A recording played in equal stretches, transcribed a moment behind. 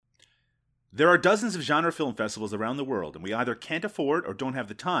There are dozens of genre film festivals around the world, and we either can't afford or don't have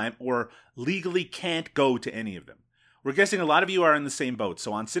the time, or legally can't go to any of them. We're guessing a lot of you are in the same boat,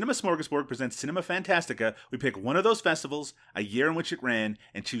 so on Cinema Smorgasbord presents Cinema Fantastica, we pick one of those festivals, a year in which it ran,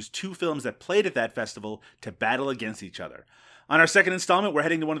 and choose two films that played at that festival to battle against each other. On our second installment, we're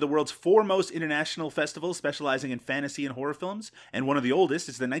heading to one of the world's foremost international festivals specializing in fantasy and horror films, and one of the oldest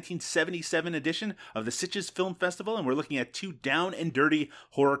is the 1977 edition of the Sitges Film Festival, and we're looking at two down and dirty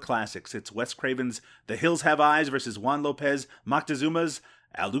horror classics. It's Wes Craven's The Hills Have Eyes versus Juan Lopez Moctezuma's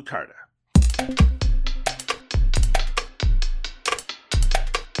Alucarda.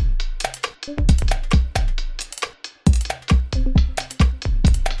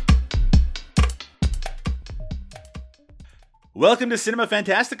 Welcome to Cinema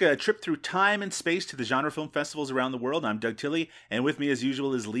Fantastica, a trip through time and space to the genre film festivals around the world. I'm Doug Tilley, and with me as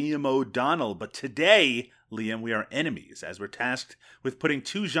usual is Liam O'Donnell. But today, Liam, we are enemies, as we're tasked with putting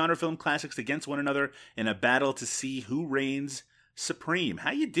two genre film classics against one another in a battle to see who reigns supreme.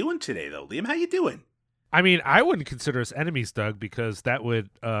 How you doing today, though, Liam? How you doing? I mean, I wouldn't consider us enemies, Doug, because that would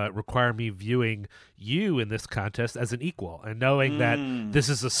require me viewing you in this contest as an equal and knowing that this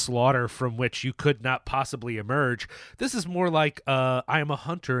is a slaughter from which you could not possibly emerge. This is more like I am a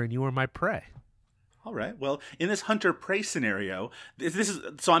hunter and you are my prey. All right. Well, in this hunter-prey scenario,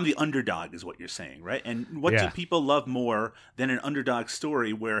 so I'm the underdog is what you're saying, right? And what do people love more than an underdog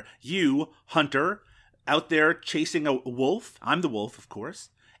story where you, hunter, out there chasing a wolf, I'm the wolf, of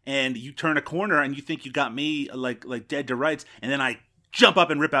course, and you turn a corner and you think you got me like dead to rights, and then I jump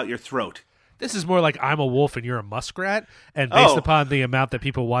up and rip out your throat. This is more like I'm a wolf and you're a muskrat, and based upon the amount that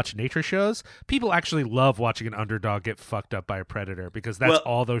people watch nature shows, people actually love watching an underdog get fucked up by a predator because that's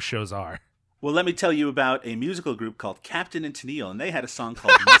all those shows are. Well, let me tell you about a musical group called Captain and Tennille, and they had a song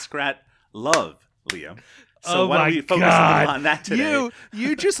called Muskrat Love, Liam. So why don't we focus a little on that today?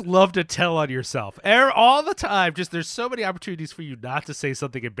 You just love to tell on yourself all the time. Just there's so many opportunities for you not to say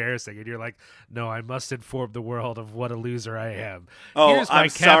something embarrassing, and you're like, "No, I must inform the world of what a loser I am." Oh, I'm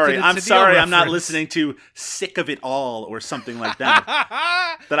sorry. I'm sorry. I'm not listening to "Sick of It All" or something like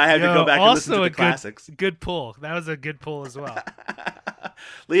that. That I had to go back and listen to the classics. Good pull. That was a good pull as well.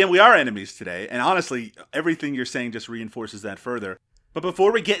 Liam, we are enemies today, and honestly, everything you're saying just reinforces that further. But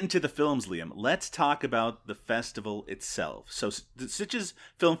before we get into the films, Liam, let's talk about the festival itself. So the Sitges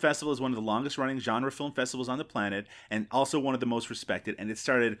Film Festival is one of the longest-running genre film festivals on the planet and also one of the most respected, and it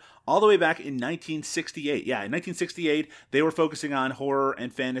started all the way back in 1968. Yeah, in 1968, they were focusing on horror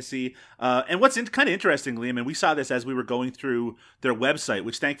and fantasy. And what's kind of interesting, Liam, and we saw this as we were going through their website,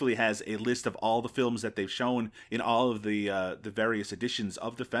 which thankfully has a list of all the films that they've shown in all of the various editions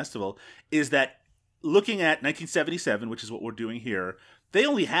of the festival, is that looking at 1977, which is what we're doing here, they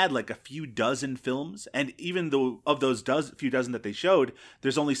only had like a few dozen films, and even though of those few dozen that they showed,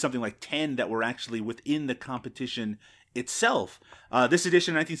 there's only something like 10 that were actually within the competition itself. This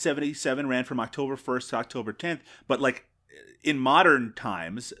edition, 1977, ran from October 1st to October 10th, but like in modern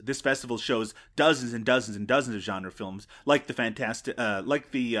times, this festival shows dozens and dozens and dozens of genre films, like the Fantasia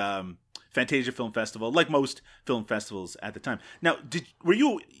Film Festival, like most film festivals at the time. Now,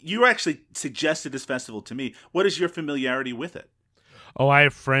 you actually suggested this festival to me. What is your familiarity with it? Oh, I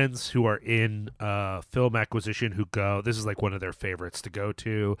have friends who are in film acquisition who go. This is like one of their favorites to go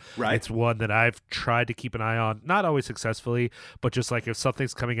to. Right. It's one that I've tried to keep an eye on, not always successfully, but just like if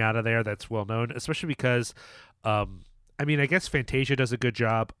something's coming out of there that's well known, especially because I mean, I guess Fantasia does a good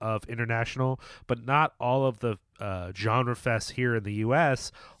job of international, but not all of the genre fests here in the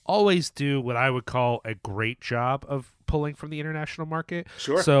U.S. always do what I would call a great job of pulling from the international market.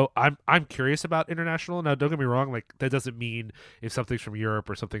 Sure. So I'm curious about international. Now, don't get me wrong, like that doesn't mean if something's from Europe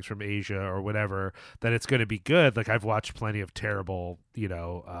or something's from Asia or whatever that it's going to be good. Like I've watched plenty of terrible,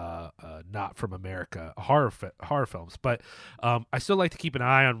 not from America horror films, but I still like to keep an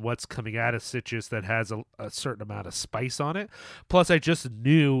eye on what's coming out of Sitges that has a certain amount of spice on it. Plus, I just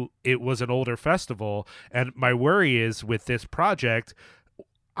knew it was an older festival, and my worry is with this project,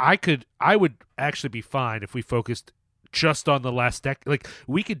 I would actually be fine if we focused just on the last decade. Like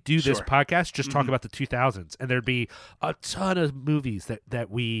we could do this podcast, just talk about the 2000s, and there'd be a ton of movies that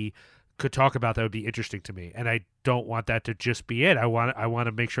we could talk about that would be interesting to me. And I don't want that to just be it. I want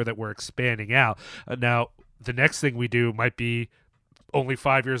to make sure that we're expanding out. Now, the next thing we do might be only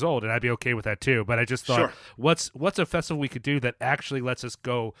 5 years old, and I'd be okay with that too. But I just thought, what's a festival we could do that actually lets us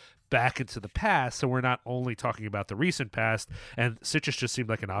go back into the past, so we're not only talking about the recent past? And Sitges just seemed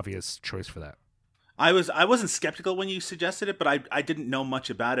like an obvious choice for that. I wasn't skeptical when you suggested it, but I didn't know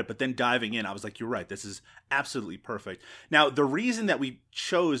much about it. But then diving in, I was like, you're right. This is absolutely perfect. Now, the reason that we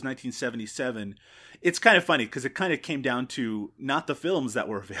chose 1977, it's kind of funny because it kind of came down to not the films that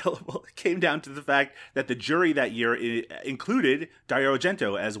were available. It came down to the fact that the jury that year included Dario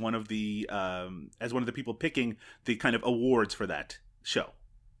Argento as one of the people picking the kind of awards for that show.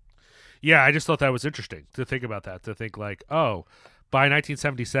 Yeah, I just thought that was interesting to think about that. To think like, oh, by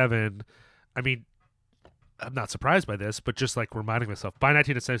 1977, I mean, I'm not surprised by this, but just like reminding myself, by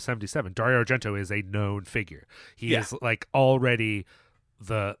 1977, Dario Argento is a known figure. He is like already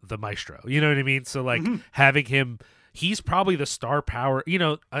the maestro. You know what I mean? So like having him, he's probably the star power. You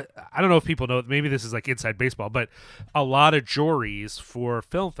know, I don't know if people know, maybe this is like inside baseball, but a lot of juries for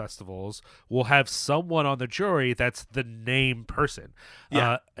film festivals will have someone on the jury that's the name person.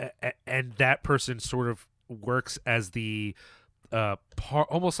 Yeah. And that person sort of works as the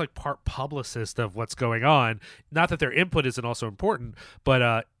almost like part publicist of what's going on. Not that their input isn't also important,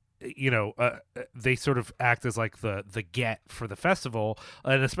 but they sort of act as like the get for the festival,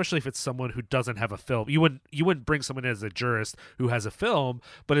 and especially if it's someone who doesn't have a film. You wouldn't bring someone as a jurist who has a film,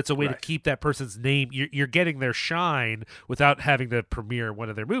 but it's a way to keep that person's name. You're getting their shine without having to premiere one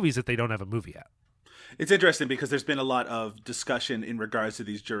of their movies if they don't have a movie yet. It's interesting because there's been a lot of discussion in regards to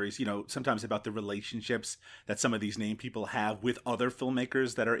these juries, you know, sometimes about the relationships that some of these named people have with other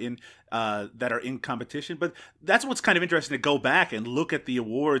filmmakers that are in competition. But that's what's kind of interesting, to go back and look at the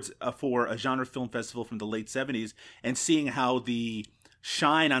awards for a genre film festival from the late 70s and seeing how the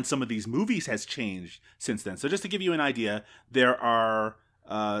shine on some of these movies has changed since then. So just to give you an idea, there are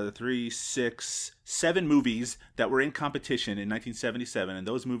 7 movies that were in competition in 1977, and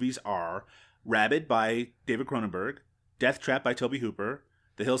those movies are Rabid by David Cronenberg, Death Trap by Tobe Hooper,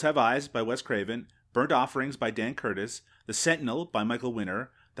 The Hills Have Eyes by Wes Craven, Burnt Offerings by Dan Curtis, The Sentinel by Michael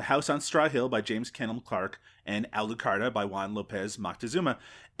Winner, The House on Straw Hill by James Kennel Clark, and Alucarda by Juan Lopez Moctezuma.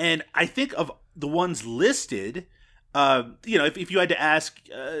 And I think of the ones listed, if you had to ask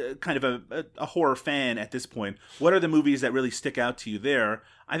kind of a horror fan at this point, what are the movies that really stick out to you there?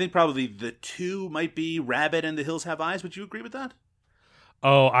 I think probably the two might be Rabid and The Hills Have Eyes. Would you agree with that?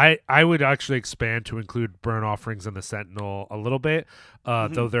 Oh, I would actually expand to include Burnt Offerings and The Sentinel a little bit,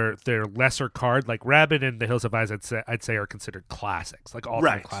 though they're lesser card. Like Rabid and The Hills Have Eyes, I'd say are considered classics, like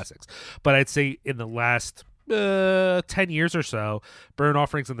all-time classics. But I'd say in the last 10 years or so, Burnt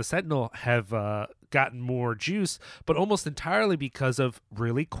Offerings and The Sentinel have gotten more juice, but almost entirely because of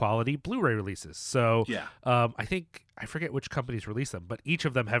really quality Blu-ray releases. So I forget which companies released them, but each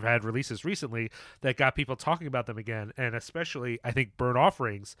of them have had releases recently that got people talking about them again. And especially, I think Burnt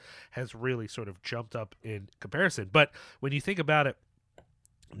Offerings has really sort of jumped up in comparison. But when you think about it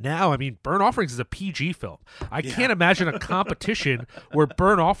now, I mean, Burnt Offerings is a PG film. I can't imagine a competition where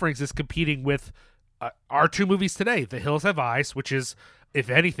Burnt Offerings is competing with our two movies today, The Hills Have Eyes, which is, if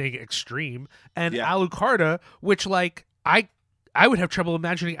anything, extreme, and Alucarda, which, like, I would have trouble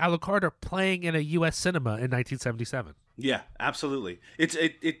imagining Alucarda playing in a U.S. cinema in 1977. Yeah, absolutely.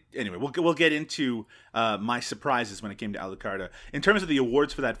 Anyway, we'll get into my surprises when it came to Alucarda. In terms of the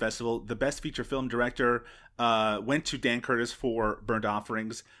awards for that festival, the Best Feature Film Director went to Dan Curtis for Burnt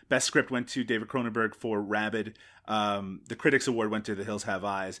Offerings. Best Script went to David Cronenberg for Rabid. The Critics Award went to The Hills Have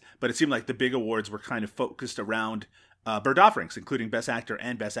Eyes. But it seemed like the big awards were kind of focused around Burnt Offerings, including Best Actor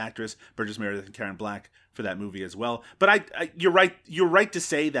and Best Actress, Burgess Meredith and Karen Black for that movie as well. But you're right. You're right to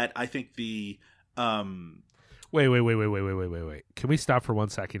say that I think the Wait. Can we stop for 1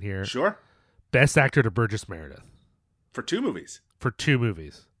 second here? Sure. Best Actor to Burgess Meredith. For two movies.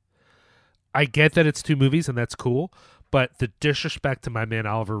 I get that it's two movies, and that's cool, but the disrespect to my man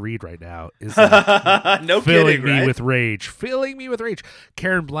Oliver Reed right now is filling me with rage. Filling me with rage.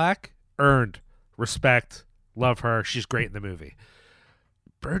 Karen Black, earned. Respect. Love her. She's great in the movie.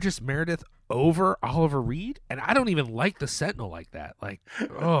 Burgess Meredith over Oliver Reed, and I don't even like The Sentinel like that. Like,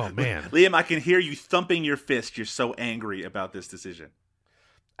 oh man. Liam, I can hear you thumping your fist. You're so angry about this decision.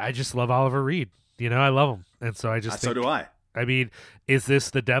 I just love Oliver Reed. You know, I love him. And so I just think, so do I. I mean, is this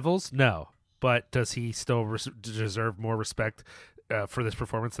the Devils? No. But does he still deserve more respect for this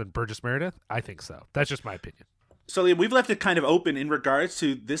performance than Burgess Meredith? I think so. That's just my opinion. So, Liam, we've left it kind of open in regards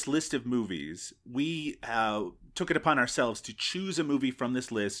to this list of movies. We took it upon ourselves to choose a movie from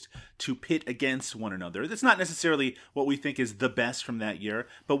this list to pit against one another. That's not necessarily what we think is the best from that year,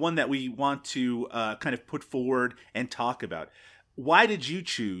 but one that we want to kind of put forward and talk about. Why did you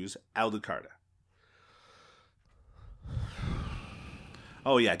choose Alucarda?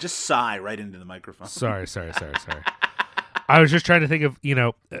 Oh, yeah, just sigh right into the microphone. Sorry. I was just trying to think of,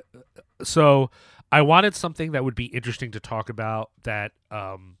 so I wanted something that would be interesting to talk about that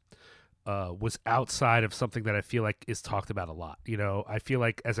was outside of something that I feel like is talked about a lot. You know, I feel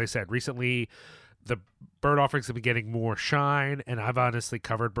like, as I said, recently the bird offerings have been getting more shine, and I've honestly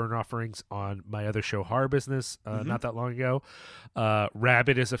covered bird offerings on my other show, Horror Business, not that long ago.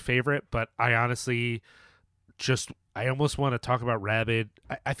 Rabid is a favorite, but I honestly I almost want to talk about Rabid.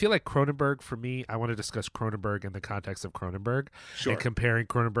 I feel like Cronenberg, for me, I want to discuss Cronenberg in the context of Cronenberg. Sure. And comparing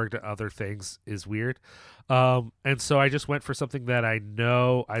Cronenberg to other things is weird. And so I just went for something that I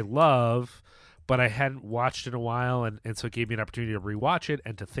know I love, but I hadn't watched in a while, and so it gave me an opportunity to rewatch it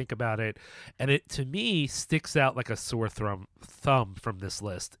and to think about it. And it, to me, sticks out like a sore thumb from this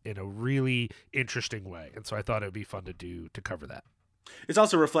list in a really interesting way. And so I thought it would be fun to cover that. It's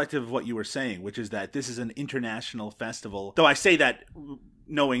also reflective of what you were saying, which is that this is an international festival. Though I say that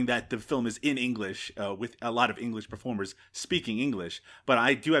knowing that the film is in English, with a lot of English performers speaking English. But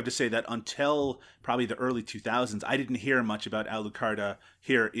I do have to say that until probably the early 2000s, I didn't hear much about Alucarda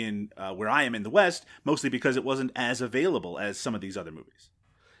here in where I am in the West, mostly because it wasn't as available as some of these other movies.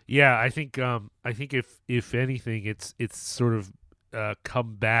 Yeah, I think if anything, it's sort of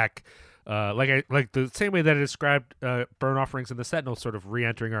come back. Like the same way that I described Burn Offerings and the Sentinel sort of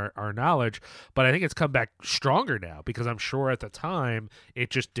re-entering our knowledge, but I think it's come back stronger now because I'm sure at the time it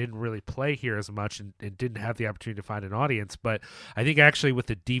just didn't really play here as much and didn't have the opportunity to find an audience. But I think actually with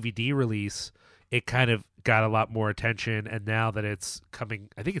the DVD release, it kind of got a lot more attention, and now that it's coming,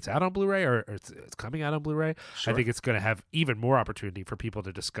 I think it's out on Blu-ray or it's coming out on Blu-ray. Sure. I think it's going to have even more opportunity for people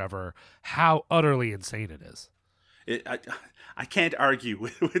to discover how utterly insane it is. I can't argue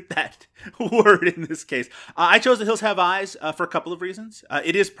with that word in this case. I chose The Hills Have Eyes for a couple of reasons.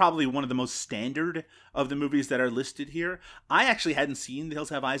 It is probably one of the most standard of the movies that are listed here. I actually hadn't seen The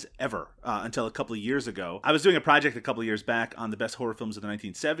Hills Have Eyes ever until a couple of years ago. I was doing a project a couple of years back on the best horror films of the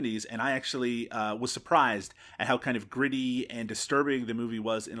 1970s, and I actually was surprised at how kind of gritty and disturbing the movie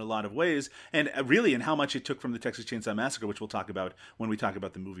was in a lot of ways, and really in how much it took from the Texas Chainsaw Massacre, which we'll talk about when we talk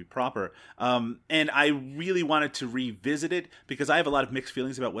about the movie proper. And I really wanted to revisit it because I have a lot of mixed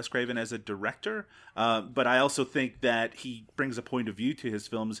feelings about Wes Craven as a director, but I also think that he brings a point of view to his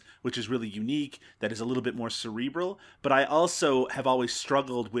films which is really unique, that is a little bit more cerebral. But I also have always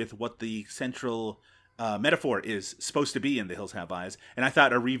struggled with what the central metaphor is supposed to be in The Hills Have Eyes, and I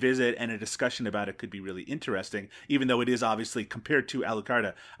thought a revisit and a discussion about it could be really interesting, even though it is obviously, compared to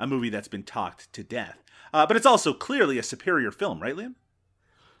Alucarda, a movie that's been talked to death. But it's also clearly a superior film, right, Liam?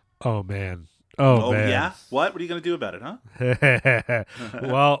 Oh, man. Oh, man. Yeah? What are you going to do about it, huh?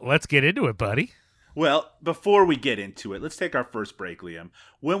 Well, let's get into it, buddy. Well, before we get into it, let's take our first break, Liam.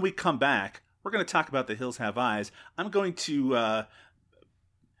 When we come back, we're going to talk about The Hills Have Eyes. I'm going to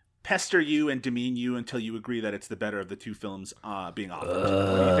pester you and demean you until you agree that it's the better of the two films being offered. What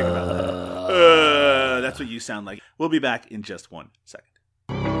do you think about that? That's what you sound like. We'll be back in just 1 second.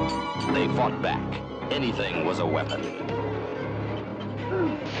 They fought back. Anything was a weapon.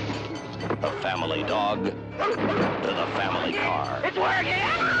 The family dog to the family car. It's working!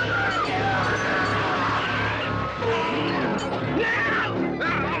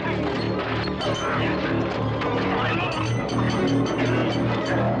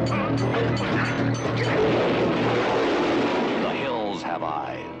 The Hills Have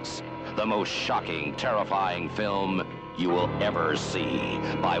Eyes. The most shocking, terrifying film you will ever see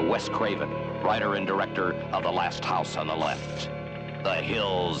by Wes Craven, writer and director of The Last House on the Left. The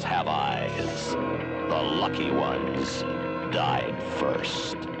Hills Have Eyes. The lucky ones died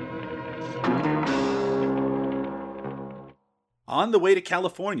first. On the way to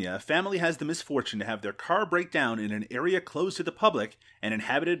California, a family has the misfortune to have their car break down in an area closed to the public and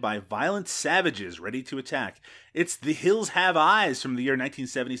inhabited by violent savages ready to attack. It's The Hills Have Eyes from the year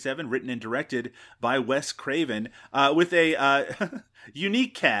 1977, written and directed by Wes Craven, with a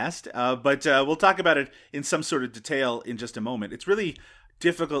unique cast, but we'll talk about it in some sort of detail in just a moment. It's really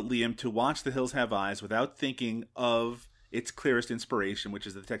difficult, Liam, to watch The Hills Have Eyes without thinking of its clearest inspiration, which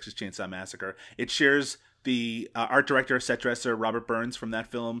is the Texas Chainsaw Massacre. It shares the art director, set dresser Robert Burns from that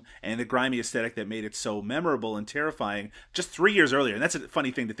film, and the grimy aesthetic that made it so memorable and terrifying just 3 years earlier. And that's a funny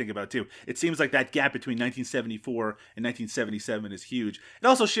thing to think about, too. It seems like that gap between 1974 and 1977 is huge. It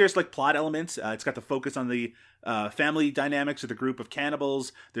also shares like plot elements. It's got the focus on the family dynamics of the group of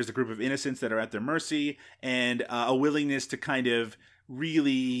cannibals. There's a group of innocents that are at their mercy, and a willingness to kind of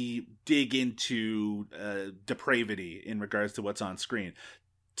really dig into depravity in regards to what's on screen.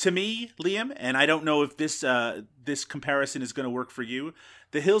 To me, Liam, and I don't know if this comparison is going to work for you,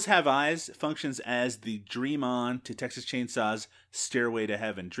 The Hills Have Eyes functions as the Dream On to Texas Chainsaw's Stairway to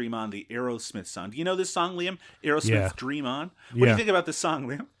Heaven. Dream On, the Aerosmith song. Do you know this song, Liam? Aerosmith's Yeah. Dream On? What do you think about this song,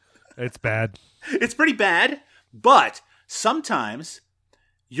 Liam? It's bad. It's pretty bad, but sometimes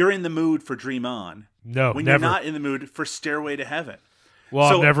you're in the mood for Dream On. No, when never. you're not in the mood for Stairway to Heaven. Well,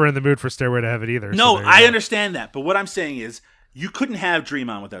 So- I'm never in the mood for Stairway to Heaven either. No, so there you I go. understand that. But what I'm saying is you couldn't have Dream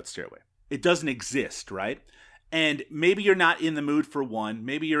On without Stairway. It doesn't exist, right? And maybe you're not in the mood for one,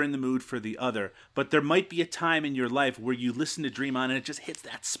 maybe you're in the mood for the other, but there might be a time in your life where you listen to Dream On and it just hits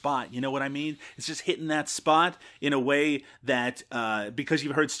that spot. You know what I mean? It's just hitting that spot in a way that because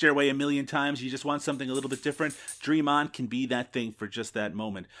you've heard Stairway a million times, you just want something a little bit different. Dream On can be that thing for just that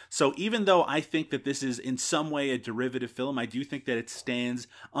moment. So even though I think that this is in some way a derivative film, I do think that it stands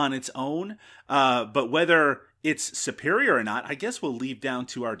on its own. But whether it's superior or not, I guess we'll leave down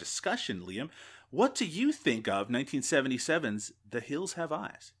to our discussion, Liam. What do you think of 1977's The Hills Have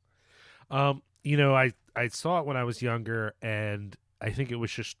Eyes? I saw it when I was younger, and I think it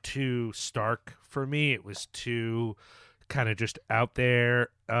was just too stark for me. It was too kind of just out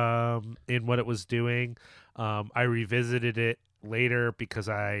there in what it was doing. I revisited it later because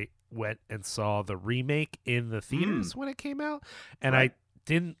I went and saw the remake in the theaters when it came out, and Right. I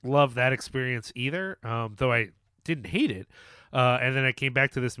didn't love that experience either, though I didn't hate it. And then I came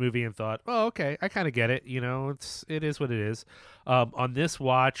back to this movie and thought, oh, okay, I kind of get it. It is what it is. On this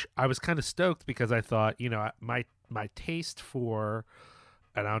watch, I was kind of stoked because I thought, my taste for,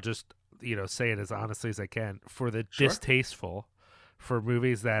 and I'll just, say it as honestly as I can, for the Sure. distasteful, for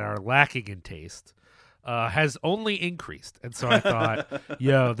movies that are lacking in taste, has only increased. And so I thought,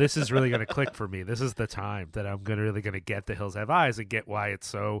 this is really going to click for me. This is the time that I'm really going to get The Hills Have Eyes and get why it's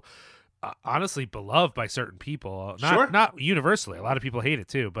so honestly beloved by certain people. Sure. Not universally. A lot of people hate it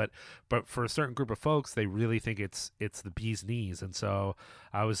too, but for a certain group of folks, they really think it's the bee's knees. And so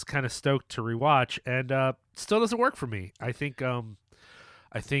I was kind of stoked to rewatch, and still doesn't work for me. I think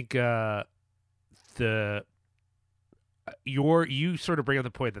you sort of bring up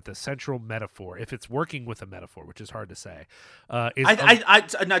the point that the central metaphor, if it's working with a metaphor, which is hard to say, is I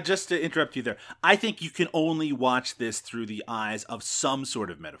not just to interrupt you there. I think you can only watch this through the eyes of some sort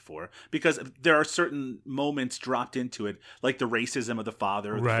of metaphor, because there are certain moments dropped into it, like the racism of the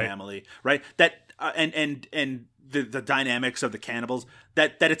father or the Right. family, right? That and the dynamics of the cannibals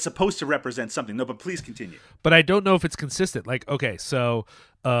that it's supposed to represent something. No, but please continue. but I don't know if it's consistent. Like, okay, so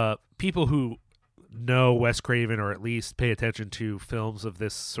people who know Wes Craven, or at least pay attention to films of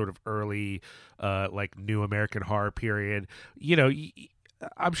this sort of early like new American horror period,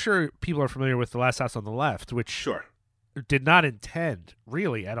 I'm sure people are familiar with The Last House on the Left, which Sure. did not intend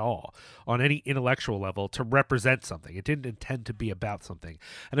really at all on any intellectual level to represent something. It didn't intend to be about something.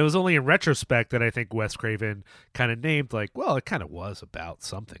 And it was only in retrospect that I think Wes Craven kind of named like, well, it kind of was about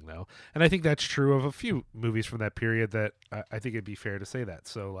something though. And I think that's true of a few movies from that period that I think it'd be fair to say that.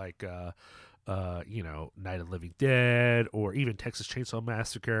 So like, Night of the Living Dead, or even Texas Chainsaw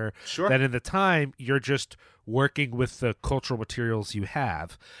Massacre. Sure. That in the time you're just working with the cultural materials you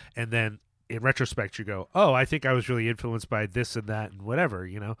have, and then in retrospect you go, oh, I think I was really influenced by this and that and whatever.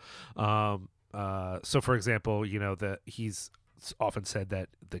 So for example, he's often said that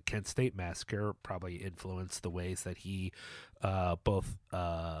the Kent State Massacre probably influenced the ways that he both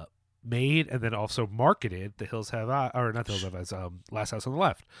made and then also marketed The Hills Have Eyes, or not The Hills Have Eyes, Last House on the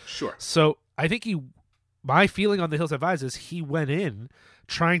Left. Sure. So I think my feeling on The Hills Have Eyes is he went in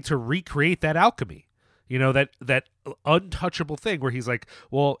trying to recreate that alchemy. That untouchable thing where he's like,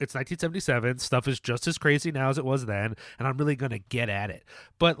 well, it's 1977, stuff is just as crazy now as it was then, and I'm really going to get at it.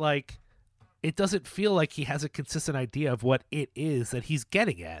 But like, it doesn't feel like he has a consistent idea of what it is that he's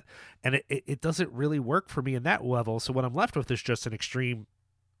getting at. And it doesn't really work for me in that level. So what I'm left with is just an extreme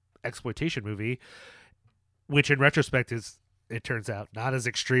exploitation movie, which in retrospect is, it turns out, not as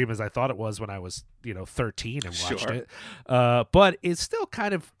extreme as I thought it was when I was 13 and watched Sure. it, but it's still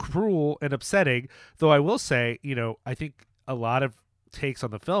kind of cruel and upsetting. Though I will say, I think a lot of takes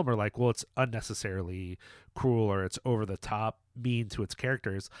on the film are like, well, it's unnecessarily cruel, or it's over the top mean to its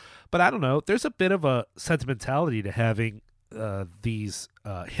characters. But I don't know, there's a bit of a sentimentality to having these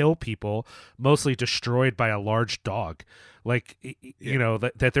hill people mostly destroyed by a large dog. Like,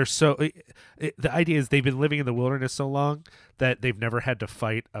 that they're so, the idea is they've been living in the wilderness so long that they've never had to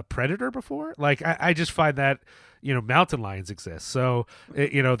fight a predator before. Like, I just find that, mountain lions exist. So,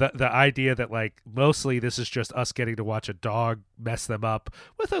 the idea that like mostly this is just us getting to watch a dog mess them up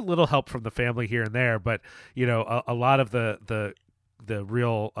with a little help from the family here and there. But, a lot of the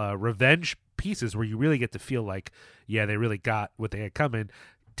real revenge pieces where you really get to feel like, yeah, they really got what they had coming,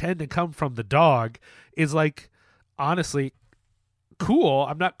 tend to come from the dog, is like, honestly, cool.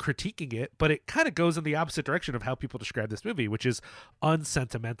 I'm not critiquing it, but it kind of goes in the opposite direction of how people describe this movie, which is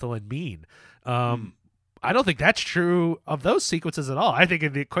unsentimental and mean. I don't think that's true of those sequences at all. I think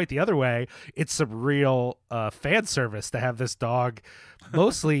in quite the other way, it's some real fan service to have this dog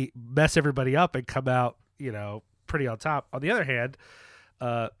mostly mess everybody up and come out, pretty on top. On the other hand,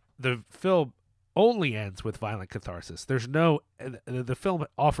 the film only ends with violent catharsis. The film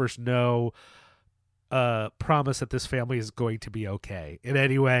offers no promise that this family is going to be okay in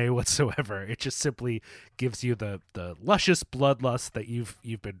any way whatsoever. It just simply gives you the luscious bloodlust that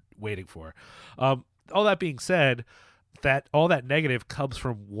you've been waiting for. All that being said, that all that negative comes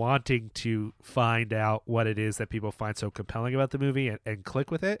from wanting to find out what it is that people find so compelling about the movie and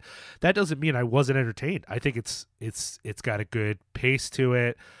click with it. That doesn't mean I wasn't entertained. I think it's got a good pace to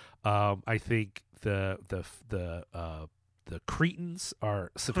it. I think the cretins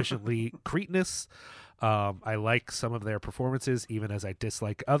are sufficiently cretinous. I like some of their performances, even as I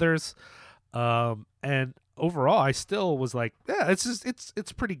dislike others. And overall, I still was like, yeah,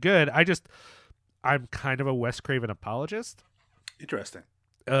 it's pretty good. I'm kind of a Wes Craven apologist. Interesting.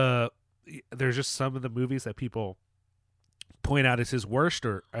 There's just some of the movies that people point out as his worst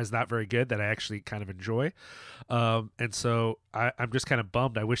or as not very good that I actually kind of enjoy. And so I'm just kind of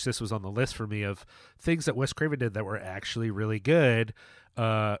bummed. I wish this was on the list for me of things that Wes Craven did that were actually really good.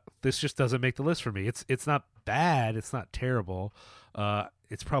 This just doesn't make the list for me. It's not bad. It's not terrible.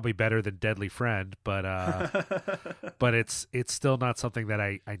 It's probably better than Deadly Friend, but it's still not something that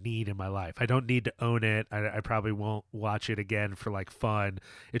I need in my life. I don't need to own it. I probably won't watch it again for like fun.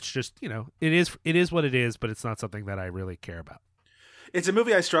 It's just, it is what it is, but it's not something that I really care about. It's a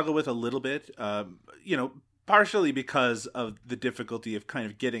movie I struggle with a little bit, partially because of the difficulty of kind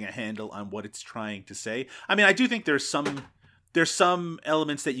of getting a handle on what it's trying to say. I mean, I do think there's some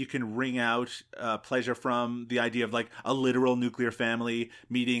elements that you can wring out pleasure from, the idea of like a literal nuclear family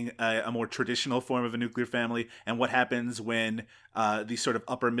meeting a more traditional form of a nuclear family, and what happens when these sort of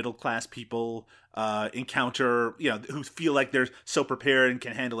upper middle class people encounter, who feel like they're so prepared and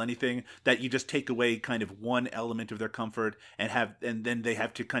can handle anything that you just take away kind of one element of their comfort and then they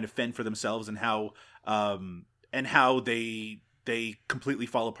have to kind of fend for themselves, and how they completely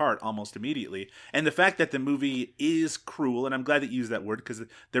fall apart almost immediately. And the fact that the movie is cruel, and I'm glad that you used that word because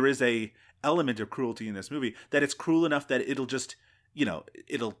there is a element of cruelty in this movie, that it's cruel enough that it'll just,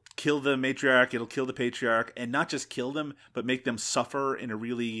 it'll kill the matriarch, it'll kill the patriarch, and not just kill them, but make them suffer in a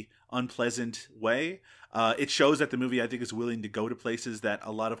really unpleasant way. It shows that the movie, I think, is willing to go to places that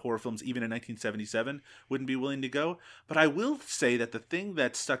a lot of horror films, even in 1977, wouldn't be willing to go. But I will say that the thing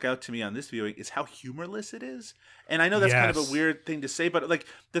that stuck out to me on this viewing is how humorless it is. And I know that's kind of a weird thing to say, but like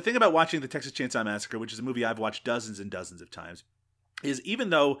the thing about watching The Texas Chainsaw Massacre, which is a movie I've watched dozens and dozens of times, is even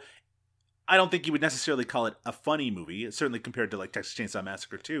though I don't think you would necessarily call it a funny movie, certainly compared to like Texas Chainsaw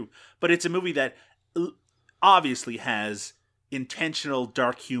Massacre 2, but it's a movie that obviously has intentional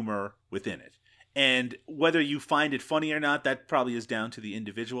dark humor within it. And whether you find it funny or not, that probably is down to the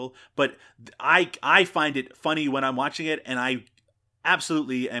individual. But I find it funny when I'm watching it, and I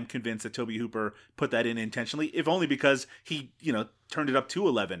absolutely am convinced that Tobe Hooper put that in intentionally, if only because he, turned it up to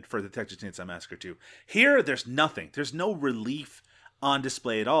 11 for the Texas Chainsaw Massacre 2. Here, there's nothing. There's no relief on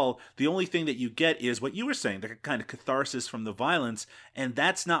display at all. The only thing that you get is what you were saying, the kind of catharsis from the violence, and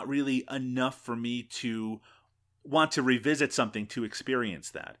that's not really enough for me to want to revisit something to experience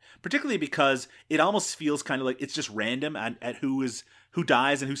that, particularly because it almost feels kind of like it's just random at who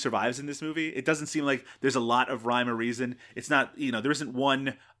dies and who survives in this movie. It doesn't seem like there's a lot of rhyme or reason. It's not, there isn't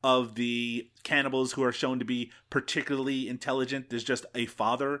one of the cannibals who are shown to be particularly intelligent. There's just a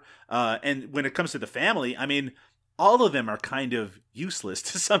father. And when it comes to the family, I mean, all of them are kind of useless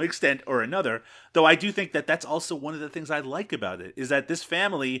to some extent or another, though I do think that that's also one of the things I like about it, is that this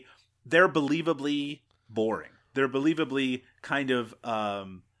family, they're believably boring. They're believably kind of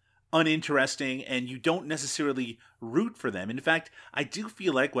uninteresting, and you don't necessarily root for them. In fact, I do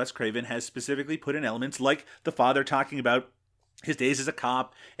feel like Wes Craven has specifically put in elements like the father talking about his days as a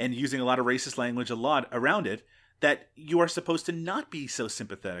cop and using a lot of racist language a lot around it, that you are supposed to not be so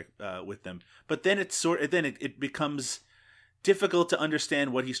sympathetic with them. But then it becomes difficult to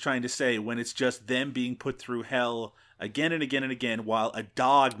understand what he's trying to say when it's just them being put through hell again and again and again while a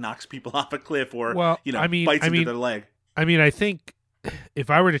dog knocks people off a cliff or bites into their leg. I mean, I think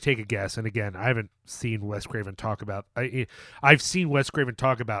if I were to take a guess, and again, I haven't seen Wes Craven talk about I've seen Wes Craven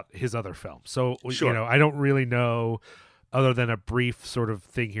talk about his other films. So, sure. I don't really know, other than a brief sort of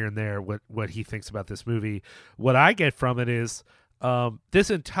thing here and there, what he thinks about this movie. What I get from it is this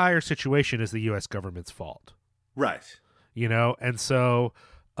entire situation is the U.S. government's fault. Right. And so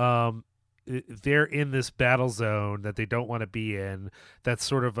they're in this battle zone that they don't want to be in. That's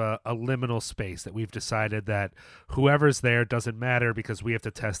sort of a liminal space that we've decided that whoever's there doesn't matter because we have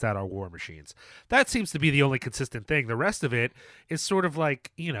to test out our war machines. That seems to be the only consistent thing. The rest of it is sort of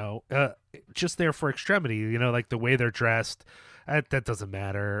like, just there for extremity, like the way they're dressed, that doesn't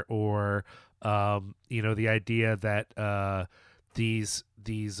matter. Or, the idea that these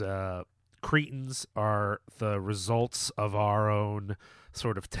Cretans are the results of our own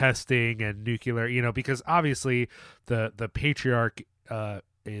sort of testing and nuclear, because obviously the patriarch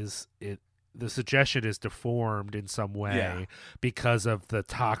the suggestion is deformed in some way because of the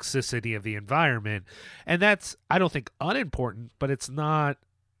toxicity of the environment. And that's, I don't think, unimportant, but it's not,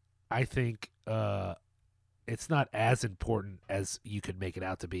 I think, it's not as important as you could make it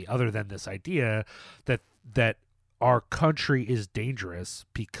out to be, other than this idea that our country is dangerous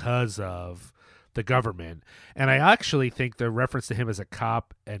because of the government. And I actually think the reference to him as a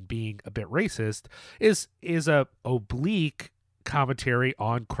cop and being a bit racist is a oblique commentary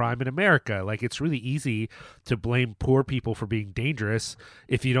on crime in America. Like, it's really easy to blame poor people for being dangerous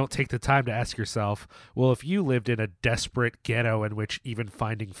if you don't take the time to ask yourself, well, if you lived in a desperate ghetto in which even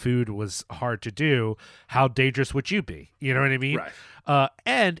finding food was hard to do, how dangerous would you be? You know what I mean? Right.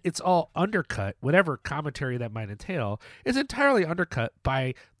 And it's all undercut, whatever commentary that might entail, is entirely undercut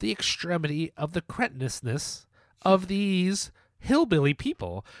by the extremity of the cretinousness of these hillbilly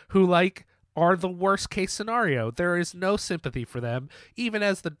people who, are the worst case scenario. There is no sympathy for them. Even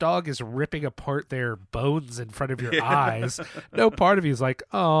as the dog is ripping apart their bones in front of your eyes, no part of you is like,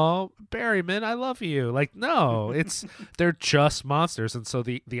 oh, Berryman, I love you. No, they're just monsters. And so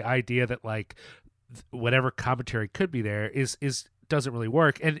the idea that whatever commentary could be there is doesn't really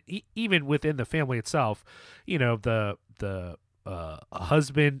work. And even within the family itself, the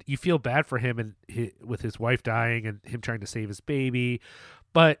husband, you feel bad for him and with his wife dying and him trying to save his baby,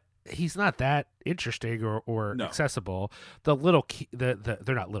 but he's not that interesting or accessible. The little they're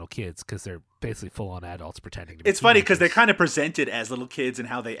not little kids because they're basically full on adults pretending to be. It's funny because they're kind of presented as little kids and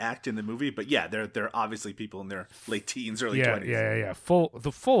how they act in the movie, but yeah, they're obviously people in their late teens, early 20s. Yeah.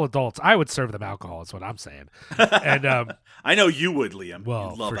 Full adults. I would serve them alcohol. Is what I'm saying. And I know you would, Liam.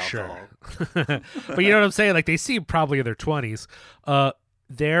 Well, you love for alcohol. Sure. But you know what I'm saying? They seem probably in their 20s.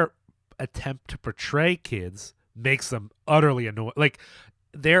 Their attempt to portray kids makes them utterly annoying.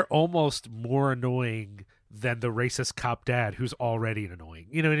 They're almost more annoying than the racist cop dad who's already annoying.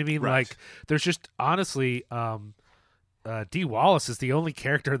 You know what I mean? Right. There's just, honestly, Dee Wallace is the only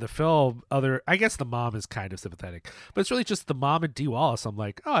character in the film I guess the mom is kind of sympathetic, but it's really just the mom and Dee Wallace. I'm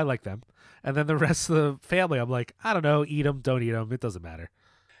like, oh, I like them. And then the rest of the family, I'm like, I don't know, eat them, don't eat them. It doesn't matter.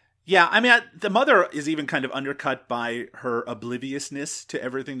 Yeah, I mean, the mother is even kind of undercut by her obliviousness to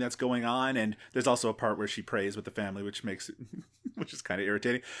everything that's going on, and there's also a part where she prays with the family, which is kind of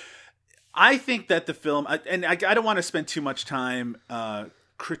irritating. I think that the film, and I don't want to spend too much time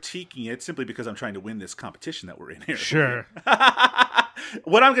critiquing it simply because I'm trying to win this competition that we're in here. Sure.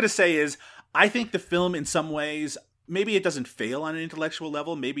 What I'm going to say is, I think the film, in some ways, maybe it doesn't fail on an intellectual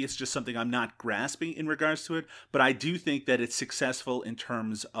level. Maybe it's just something I'm not grasping in regards to it. But I do think that it's successful in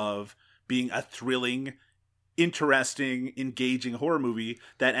terms of being a thrilling, interesting, engaging horror movie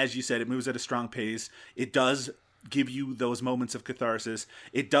that, as you said, it moves at a strong pace. It does give you those moments of catharsis.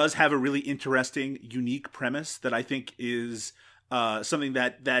 It does have a really interesting, unique premise that I think is something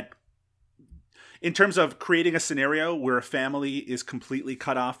that in terms of creating a scenario where a family is completely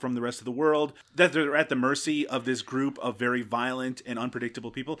cut off from the rest of the world, that they're at the mercy of this group of very violent and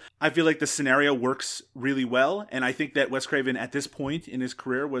unpredictable people. I feel like the scenario works really well, and I think that Wes Craven at this point in his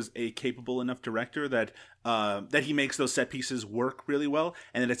career was a capable enough director that he makes those set pieces work really well,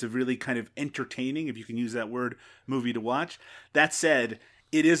 and that it's a really kind of entertaining, if you can use that word, movie to watch. That said,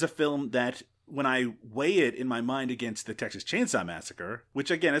 it is a film that, when I weigh it in my mind against the Texas Chainsaw Massacre,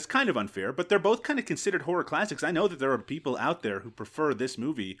 which again is kind of unfair, but they're both kind of considered horror classics. I know that there are people out there who prefer this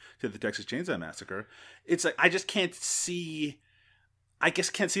movie to the Texas Chainsaw Massacre. It's like I can't see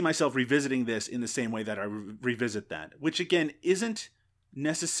myself revisiting this in the same way that I revisit that, which again isn't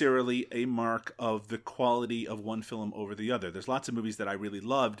necessarily a mark of the quality of one film over the other. There's lots of movies that I really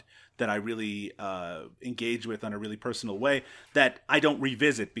loved, that I really engage with on a really personal way, that I don't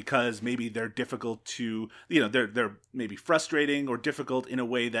revisit because maybe they're difficult to, they're maybe frustrating or difficult in a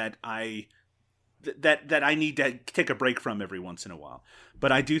way that I need to take a break from every once in a while.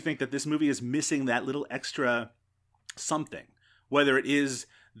 But I do think that this movie is missing that little extra something, whether it is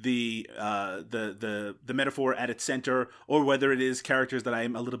the metaphor at its center, or whether it is characters that I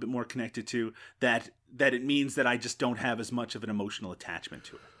am a little bit more connected to, that it means that I just don't have as much of an emotional attachment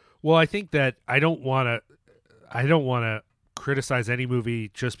to it. Well, I think that I don't want to criticize any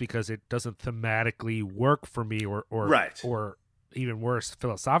movie just because it doesn't thematically work for me, or Right. or even worse,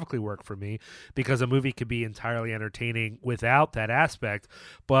 philosophically work for me, because a movie could be entirely entertaining without that aspect.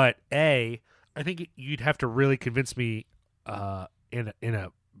 But I think you'd have to really convince me in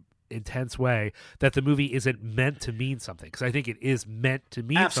a intense way that the movie isn't meant to mean something, because I think it is meant to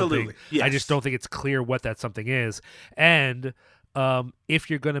mean Absolutely. something. Yes. I just don't think it's clear what that something is. And if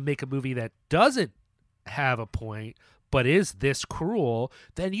you're going to make a movie that doesn't have a point but is this cruel,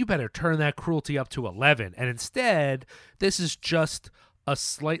 then you better turn that cruelty up to 11. And instead, this is just a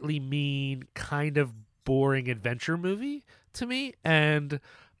slightly mean, kind of boring adventure movie to me. And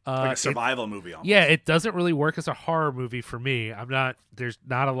Like a survival movie almost. yeah, it doesn't really work as a horror movie for me. There's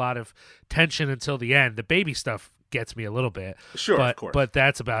not a lot of tension until the end. The baby stuff gets me a little bit. Sure, but, of course. But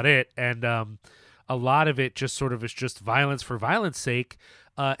that's about it. And a lot of it just sort of is just violence for violence sake.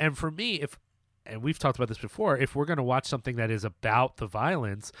 And for me, and we've talked about this before, if we're going to watch something that is about the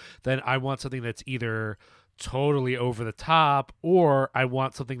violence, then I want something that's either totally over the top, or I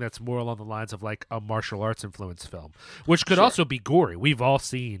want something that's more along the lines of like a martial arts influence film, which could also be gory. We've all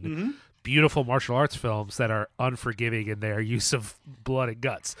seen beautiful martial arts films that are unforgiving in their use of blood and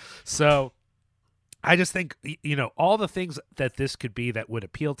guts. So I just think, all the things that this could be that would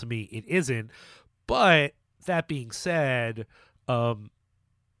appeal to me, it isn't. But that being said,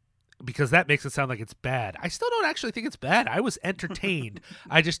 because that makes it sound like it's bad, I still don't actually think it's bad. I was entertained.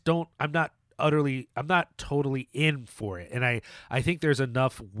 I'm not totally in for it. And I think there's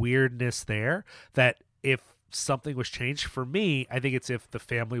enough weirdness there that if something was changed for me, I think it's if the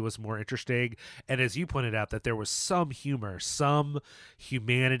family was more interesting. And as you pointed out, that there was some humor, some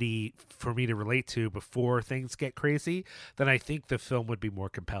humanity for me to relate to before things get crazy, then I think the film would be more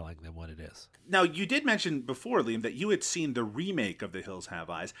compelling than what it is. Now, you did mention before, Liam, that you had seen the remake of The Hills Have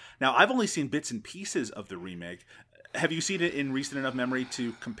Eyes. Now, I've only seen bits and pieces of the remake. Have you seen it in recent enough memory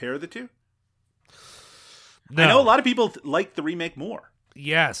to compare the two? No. I know a lot of people like the remake more.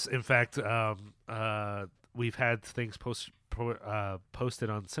 Yes. In fact, we've had things posted on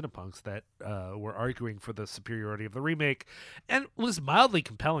Cinepunks that were arguing for the superiority of the remake, and was mildly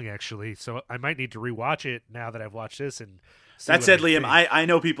compelling, actually. So I might need to rewatch it now that I've watched this. And that said, Liam, I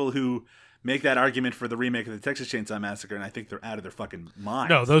know people who make that argument for the remake of the Texas Chainsaw Massacre, and I think they're out of their fucking minds.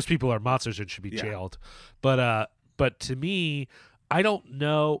 No, those people are monsters and should be jailed. But to me, I don't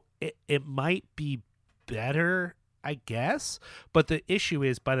know. It might be better, I guess, but the issue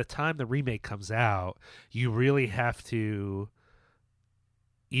is by the time the remake comes out, you really have to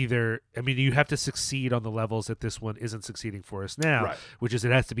you have to succeed on the levels that this one isn't succeeding for us now, right. Which is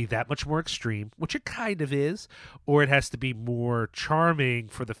it has to be that much more extreme, which it kind of is, or it has to be more charming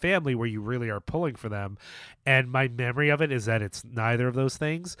for the family where you really are pulling for them. And my memory of it is that it's neither of those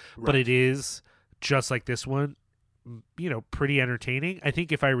things, right. But it is just like this one, pretty entertaining. I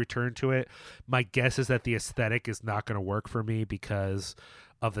think if I return to it, my guess is that the aesthetic is not going to work for me because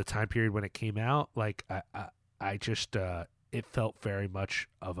of the time period when it came out. Like I just it felt very much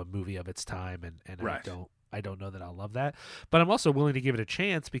of a movie of its time, and right. I don't know that I'll love that, but I'm also willing to give it a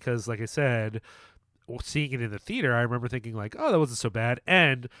chance because, like I said, seeing it in the theater, I remember thinking like, oh, that wasn't so bad.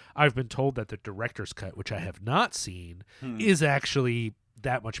 And I've been told that the director's cut, which I have not seen, is actually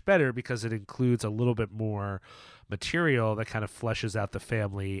that much better because it includes a little bit more material that kind of fleshes out the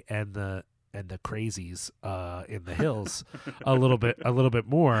family and the crazies in the hills a little bit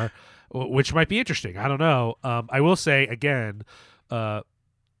more, which might be interesting. I don't know. I will say again,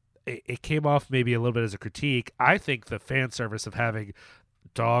 it came off maybe a little bit as a critique. I think the fan service of having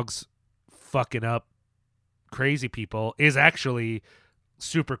dogs fucking up crazy people is actually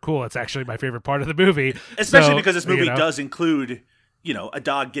super cool. It's actually my favorite part of the movie, especially because this movie does include a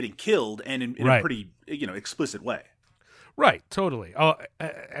dog getting killed, and in right. a pretty explicit way. Right, totally. Oh,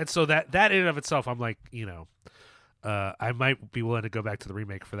 and so that in and of itself, I'm like, I might be willing to go back to the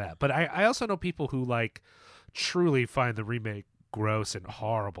remake for that. But I also know people who like truly find the remake gross and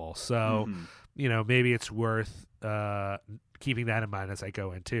horrible. So, maybe it's worth keeping that in mind as I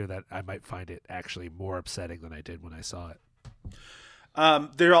go in too, that I might find it actually more upsetting than I did when I saw it.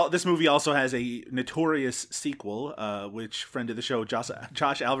 This movie also has a notorious sequel, which friend of the show,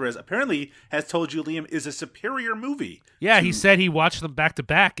 Josh Alvarez, apparently has told you, Liam, is a superior movie. Yeah, he said he watched them back to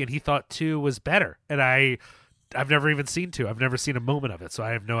back and he thought 2 was better. And I've never even seen 2. I've never seen a moment of it, so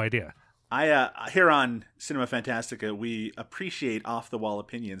I have no idea. Here on Cinema Fantastica, we appreciate off-the-wall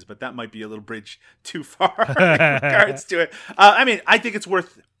opinions, but that might be a little bridge too far in regards to it. I think it's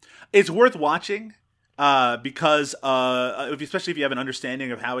worth watching. Because especially if you have an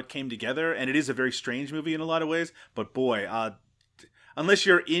understanding of how it came together, and it is a very strange movie in a lot of ways. But boy, unless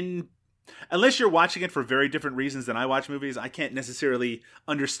you're in Unless you're watching it for very different reasons than I watch movies, I can't necessarily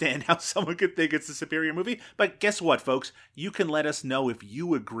understand how someone could think it's a superior movie. But guess what, folks? You can let us know if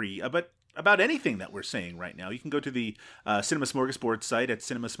you agree about anything that we're saying right now. You can go to the Cinema Smorgasbord site at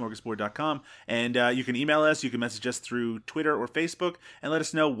cinemasmorgasbord.com, and you can email us, you can message us through Twitter or Facebook, and let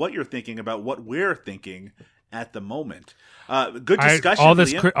us know what you're thinking about what we're thinking at the moment. Good discussion.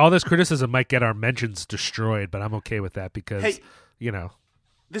 All this criticism might get our mentions destroyed, but I'm okay with that because, Hey, you know.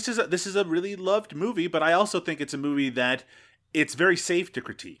 This is a really loved movie, but I also think it's a movie that it's very safe to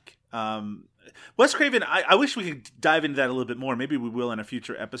critique. Wes Craven, I wish we could dive into that a little bit more. Maybe we will in a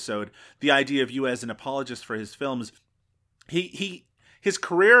future episode. The idea of you as an apologist for his films. His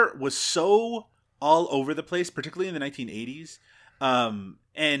career was so all over the place, particularly in the 1980s.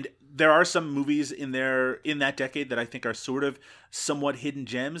 And there are some movies in that decade that I think are sort of somewhat hidden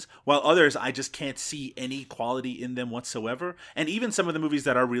gems, while others I just can't see any quality in them whatsoever. And even some of the movies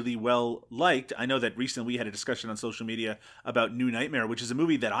that are really well liked, I know that recently we had a discussion on social media about New Nightmare, which is a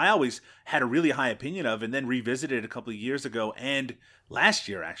movie that I always had a really high opinion of, and then revisited a couple of years ago and last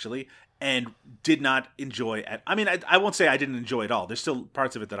year actually, and did not enjoy. I won't say I didn't enjoy it all. There's still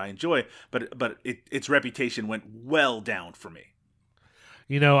parts of it that I enjoy, but its reputation went well down for me.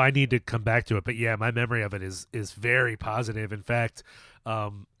 I need to come back to it, but yeah, my memory of it is very positive. In fact,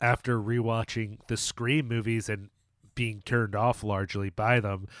 after rewatching the Scream movies and being turned off largely by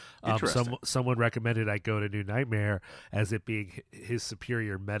them, someone recommended I go to New Nightmare as it being his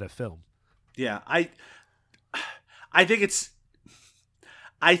superior meta film. Yeah, I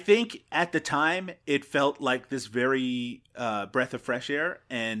think at the time it felt like this very breath of fresh air,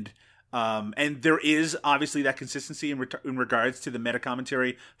 and there is obviously that consistency in regards to the meta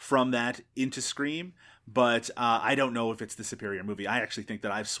commentary from that into Scream, but I don't know if it's the superior movie. I actually think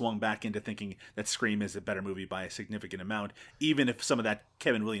that I've swung back into thinking that Scream is a better movie by a significant amount, even if some of that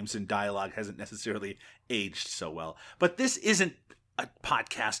Kevin Williamson dialogue hasn't necessarily aged so well. But this isn't a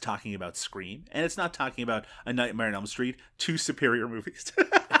podcast talking about Scream, and it's not talking about A Nightmare on Elm Street, two superior movies.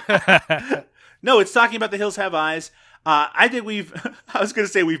 No, it's talking about The Hills Have Eyes. I think I was going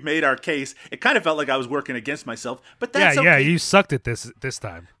to say we've made our case. It kind of felt like I was working against myself, but that's okay. Yeah, you sucked at this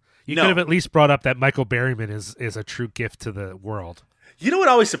time. You could have at least brought up that Michael Berryman is a true gift to the world. You know what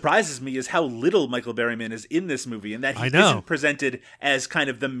always surprises me is how little Michael Berryman is in this movie, and that he isn't presented as kind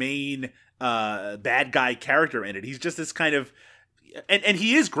of the main bad guy character in it. He's just this kind of, and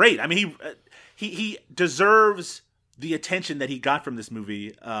he is great. I mean, he deserves the attention that he got from this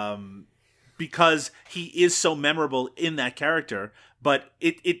movie. Because he is so memorable in that character, but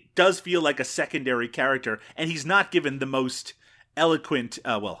it does feel like a secondary character, and he's not given the most eloquent,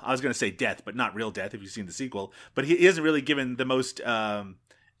 I was going to say death, but not real death if you've seen the sequel, but he isn't really given the most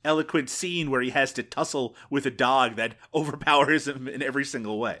eloquent scene where he has to tussle with a dog that overpowers him in every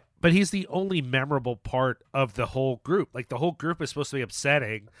single way. But he's the only memorable part of the whole group. Like, the whole group is supposed to be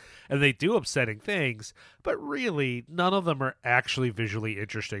upsetting, and they do upsetting things, but really, none of them are actually visually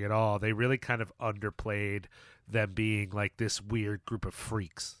interesting at all. They really kind of underplayed them being like this weird group of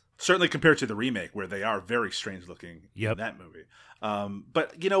freaks. Certainly compared to the remake, where they are very strange looking in that movie.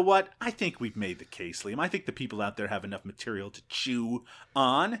 But you know what? I think we've made the case, Liam. I think the people out there have enough material to chew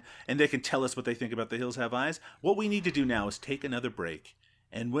on, and they can tell us what they think about The Hills Have Eyes. What we need to do now is take another break.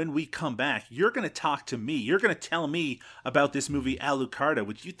 And when we come back, you're going to talk to me. You're going to tell me about this movie Alucarda,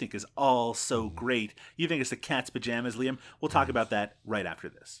 which you think is all so great. You think it's the cat's pajamas, Liam. We'll talk about that right after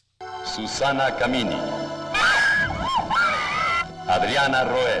this. Susana Camini, Adriana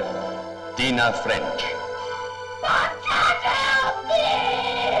Roer, Tina French.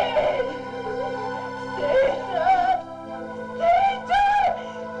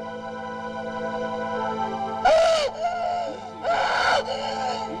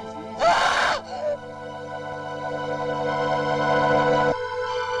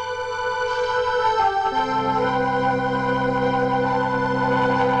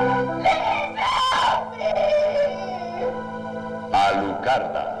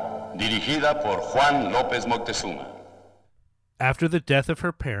 Alucarda, dirigida por Juan López Moctezuma. After the death of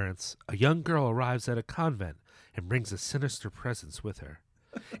her parents, a young girl arrives at a convent and brings a sinister presence with her.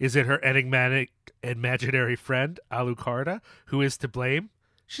 Is it her enigmatic imaginary friend, Alucarda, who is to blame?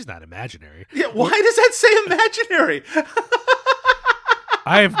 She's not imaginary. Yeah, why does that say imaginary?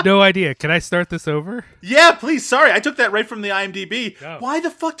 I have no idea. Can I start this over? Yeah, please. Sorry, I took that right from the IMDb. No. Why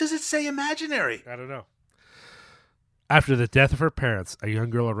the fuck does it say imaginary? I don't know. After the death of her parents, a young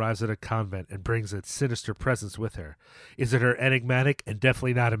girl arrives at a convent and brings its sinister presence with her. Is it her enigmatic and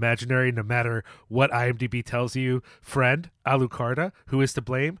definitely not imaginary, no matter what IMDb tells you, friend, Alucarda who is to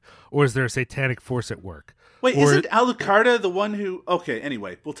blame, or is there a satanic force at work? Wait, Or- isn't Alucarda the one who... Okay,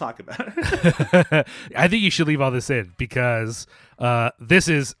 anyway, we'll talk about it. I think you should leave all this in because this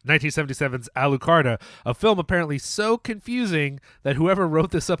is 1977's Alucarda, a film apparently so confusing that whoever wrote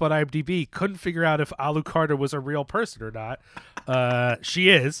this up on IMDb couldn't figure out if Alucarda was a real person or not. She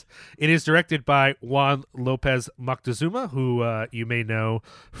is. It is directed by Juan Lopez Moctezuma, who you may know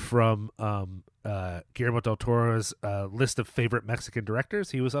from Guillermo del Toro's list of favorite Mexican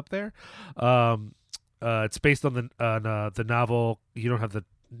directors. He was up there. It's based on the novel. You don't have the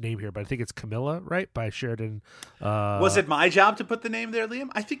name here, but I think it's Camilla, right? By Sheridan. Was it my job to put the name there, Liam?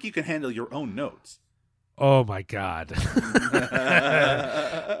 I think you can handle your own notes. Oh my God.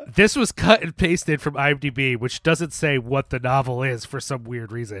 This was cut and pasted from IMDb, which doesn't say what the novel is for some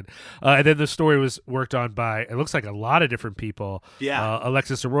weird reason. And then the story was worked on by, it looks like a lot of different people. Yeah.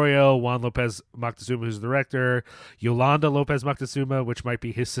 Alexis Arroyo, Juan Lopez Moctezuma, who's the director, Yolanda Lopez Moctezuma, which might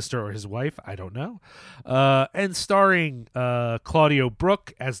be his sister or his wife. I don't know. And starring Claudio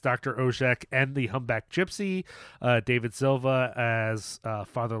Brook as Dr. Ojek and the Humpback Gypsy, David Silva as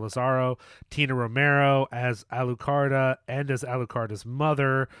Father Lazaro, Tina Romero as Alucarda and as Alucarda's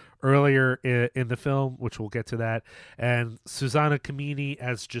mother earlier in the film, which we'll get to that, and Susanna Camini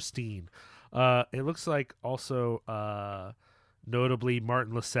as Justine. It looks like also notably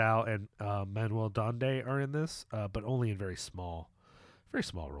Martin LaSalle and Manuel Donde are in this, but only in very small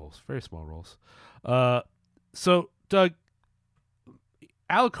roles. So Doug,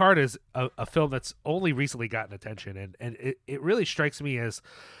 Alucarda is a film that's only recently gotten attention, and it really strikes me as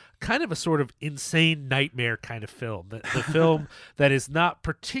kind of a sort of insane nightmare kind of film. The film that is not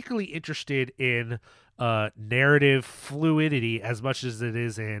particularly interested in narrative fluidity as much as it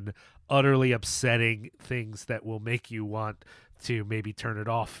is in utterly upsetting things that will make you want to maybe turn it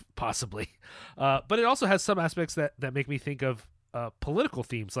off, possibly. But it also has some aspects that make me think of political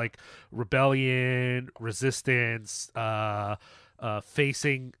themes like rebellion, resistance,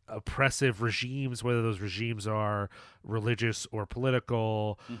 facing oppressive regimes, whether those regimes are religious or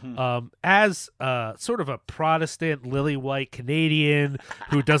political. As sort of a Protestant, lily white Canadian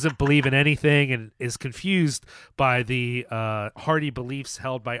who doesn't believe in anything and is confused by the hardy beliefs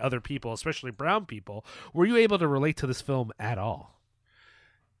held by other people, especially brown people, were you able to relate to this film at all?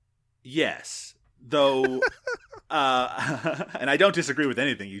 Yes, though, and I don't disagree with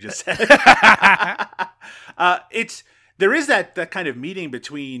anything you just said. There is that kind of meeting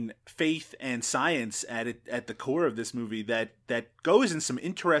between faith and science at the core of this movie that goes in some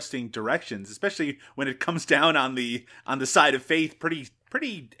interesting directions, especially when it comes down on the side of faith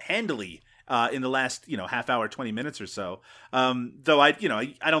pretty handily in the last half hour, 20 minutes or so. Though I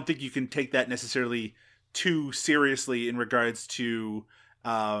don't think you can take that necessarily too seriously in regards to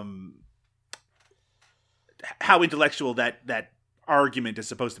how intellectual that argument is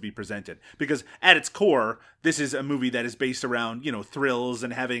supposed to be presented, because at its core this is a movie that is based around thrills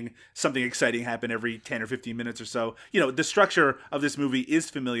and having something exciting happen every 10 or 15 minutes or so. The structure of this movie is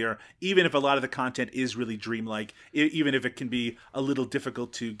familiar, even if a lot of the content is really dreamlike, even if it can be a little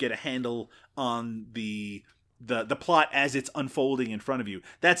difficult to get a handle on the plot as it's unfolding in front of you.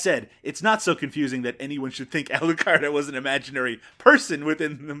 That said, it's not so confusing that anyone should think Alucarda was an imaginary person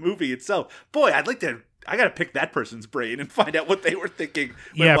within the movie itself. Boy, I got to pick that person's brain and find out what they were thinking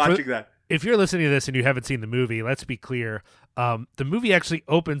when watching that. If you're listening to this and you haven't seen the movie, let's be clear. The movie actually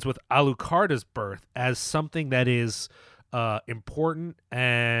opens with Alucarda's birth as something that is important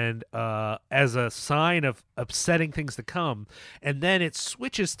and as a sign of upsetting things to come. And then it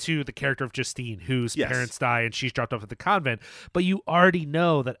switches to the character of Justine, whose parents die and she's dropped off at the convent. But you already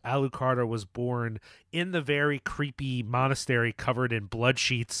know that Alucarda was born in the very creepy monastery covered in blood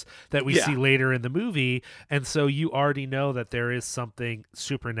sheets that we see later in the movie. And so you already know that there is something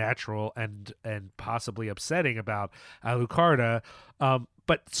supernatural and possibly upsetting about Alucarda.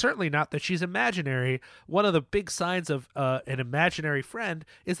 But certainly not that she's imaginary. One of the big signs of an imaginary friend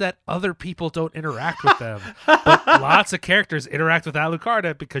is that other people don't interact with them. But lots of characters interact with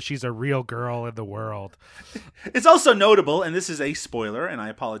Alucarda because she's a real girl in the world. It's also notable, and this is a spoiler, and I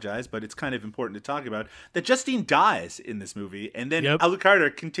apologize, but it's kind of important to talk about, that Justine dies in this movie, and then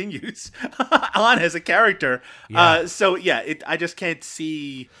Alucarda continues on as a character. I just can't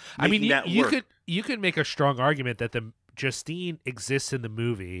see that work. You could make a strong argument that Justine exists in the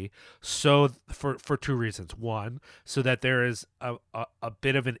movie so for two reasons. One, so that there is a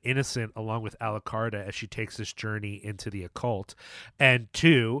bit of an innocent along with Alucarda as she takes this journey into the occult, and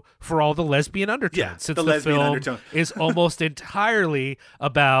two, for all the lesbian undertones, since the film is almost entirely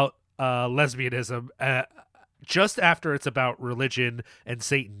about lesbianism. Just after it's about religion and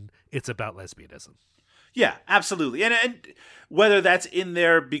Satan, it's about lesbianism. Yeah, absolutely. And whether that's in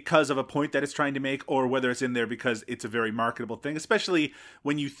there because of a point that it's trying to make, or whether it's in there because it's a very marketable thing, especially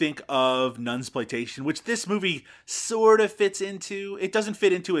when you think of nunsploitation, which this movie sort of fits into. It doesn't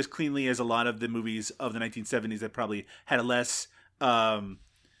fit into as cleanly as a lot of the movies of the 1970s that probably had a less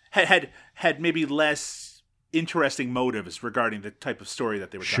had maybe less interesting motives regarding the type of story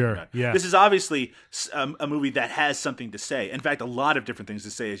that they were talking about. Yeah. This is obviously a movie that has something to say. In fact, a lot of different things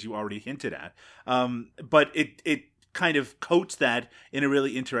to say, as you already hinted at. But it kind of coats that in a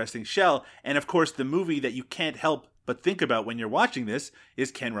really interesting shell. And of course, the movie that you can't help but think about when you're watching this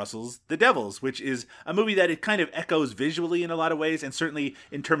is Ken Russell's The Devils, which is a movie that it kind of echoes visually in a lot of ways, and certainly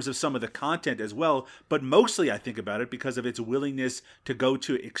in terms of some of the content as well. But mostly I think about it because of its willingness to go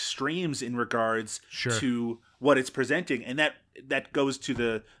to extremes in regards to what it's presenting. And that goes to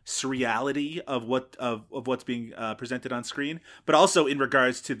the surreality of what's being presented on screen, but also in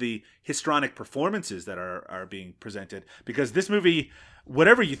regards to the histrionic performances that are being presented. Because this movie,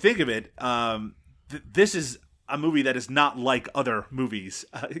 whatever you think of it, this is a movie that is not like other movies.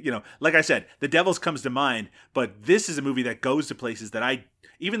 Like I said, The Devils comes to mind, but this is a movie that goes to places that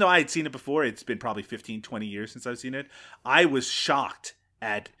even though I had seen it before, it's been probably 15, 20 years since I've seen it, I was shocked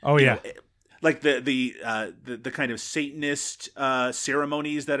at like the kind of Satanist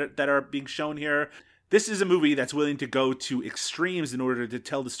ceremonies that are being shown here. This is a movie that's willing to go to extremes in order to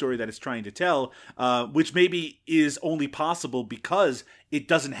tell the story that it's trying to tell, which maybe is only possible because it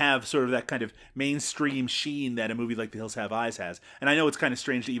doesn't have sort of that kind of mainstream sheen that a movie like The Hills Have Eyes has. And I know it's kind of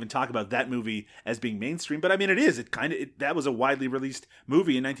strange to even talk about that movie as being mainstream, but I mean, it is. That was a widely released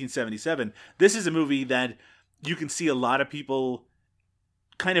movie in 1977. This is a movie that you can see a lot of people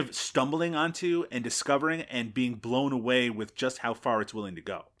kind of stumbling onto and discovering and being blown away with just how far it's willing to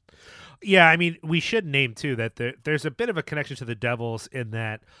go. Yeah, I mean, we should name, too, that there's a bit of a connection to The Devils in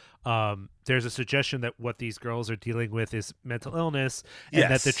that there's a suggestion that what these girls are dealing with is mental illness,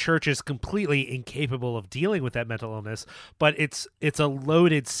 and that the church is completely incapable of dealing with that mental illness. But it's a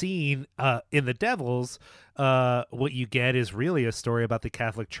loaded scene in The Devils. What you get is really a story about the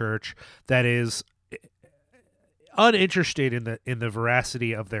Catholic Church that is uninterested in the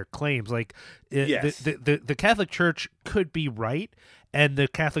veracity of their claims. Like the Catholic Church could be right, and the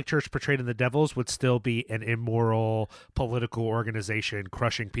Catholic Church portrayed in The Devils would still be an immoral political organization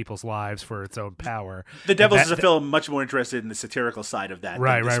crushing people's lives for its own power. The Devils is a film much more interested in the satirical side of that.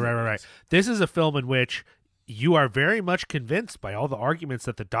 Right. This is a film in which you are very much convinced by all the arguments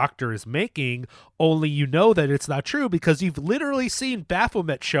that the doctor is making, only you know that it's not true because you've literally seen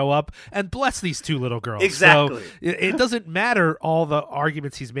Baphomet show up and bless these two little girls. Exactly. So it doesn't matter all the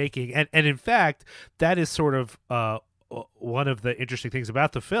arguments he's making. And in fact, that is sort of one of the interesting things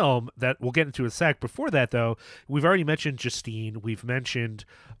about the film that we'll get into in a sec. Before that, though, we've already mentioned Justine. We've mentioned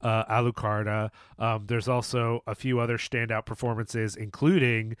Alucarda. There's also a few other standout performances,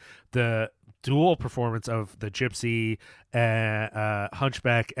 including the dual performance of the gypsy,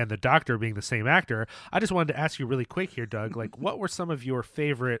 hunchback, and the doctor being the same actor. I just wanted to ask you really quick here, Doug, like, what were some of your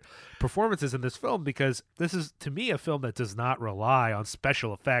favorite performances in this film? Because this is, to me, a film that does not rely on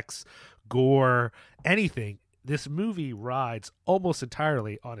special effects, gore, anything. This movie rides almost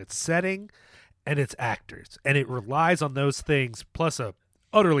entirely on its setting and its actors, and it relies on those things, plus a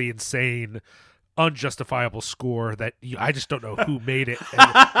utterly insane, unjustifiable score that I just don't know who made it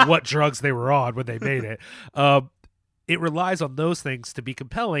and what drugs they were on when they made it. It relies on those things to be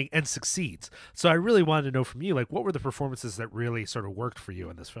compelling and succeeds. So I really wanted to know from you, like, what were the performances that really sort of worked for you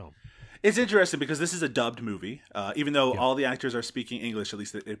in this film? It's interesting because this is a dubbed movie. Even though all the actors are speaking English, at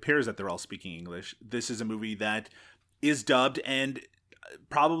least it appears that they're all speaking English, this is a movie that is dubbed, and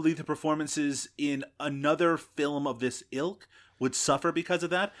probably the performances in another film of this ilk would suffer because of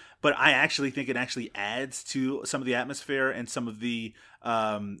that. But I actually think it actually adds to some of the atmosphere and some of the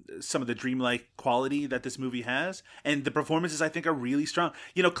dreamlike quality that this movie has. And the performances, I think, are really strong.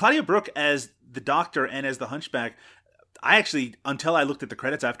 Claudia Brooke as the doctor and as the hunchback, I actually, until I looked at the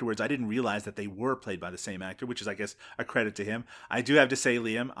credits afterwards, I didn't realize that they were played by the same actor, which is, I guess, a credit to him. I do have to say,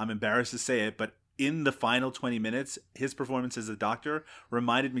 Liam, I'm embarrassed to say it, but in the final 20 minutes, his performance as a doctor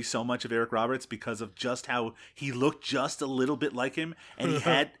reminded me so much of Eric Roberts because of just how he looked just a little bit like him, and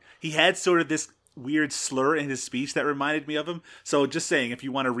he had sort of this weird slur in his speech that reminded me of him. So just saying, if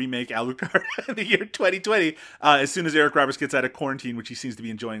you want to remake Alucard in the year 2020, as soon as Eric Roberts gets out of quarantine, which he seems to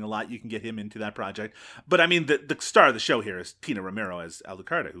be enjoying a lot, you can get him into that project. But I mean, the star of the show here is Tina Romero as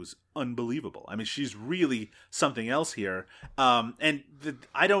Alucarda, who's unbelievable. I mean, she's really something else here.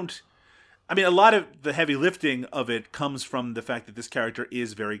 I mean, a lot of the heavy lifting of it comes from the fact that this character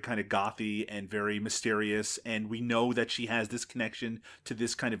is very kind of gothy and very mysterious, and we know that she has this connection to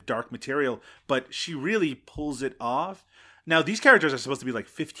this kind of dark material, but she really pulls it off. Now, these characters are supposed to be like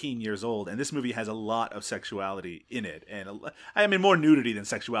 15 years old, and this movie has a lot of sexuality in it. And I mean, more nudity than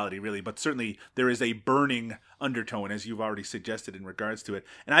sexuality, really, but certainly there is a burning undertone, as you've already suggested, in regards to it.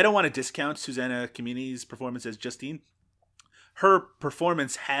 And I don't want to discount Susanna Camini's performance as Justine. Her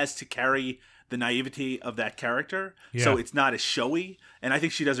performance has to carry the naivety of that character, so it's not as showy. And I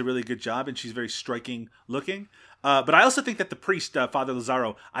think she does a really good job, and she's very striking looking. But I also think that the priest, Father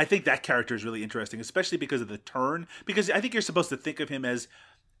Lazaro, I think that character is really interesting, especially because of the turn. Because I think you're supposed to think of him as,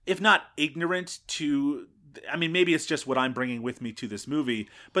 if not ignorant to, I mean, maybe it's just what I'm bringing with me to this movie,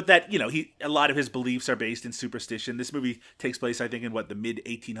 but that, you know, a lot of his beliefs are based in superstition. This movie takes place, I think, in the mid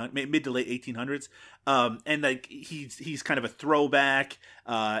to late 1800s, and like he's kind of a throwback,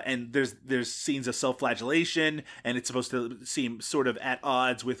 and there's scenes of self-flagellation, and it's supposed to seem sort of at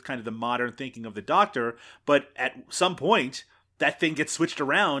odds with kind of the modern thinking of the Doctor, but at some point that thing gets switched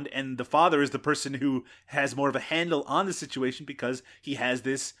around, and the Father is the person who has more of a handle on the situation because he has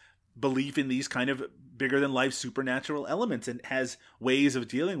this belief in these kind of bigger than life supernatural elements and has ways of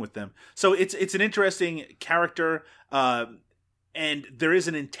dealing with them. So it's an interesting character, and there is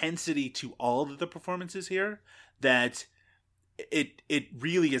an intensity to all of the performances here that it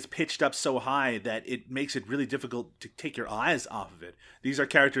really is pitched up so high that it makes it really difficult to take your eyes off of it. These are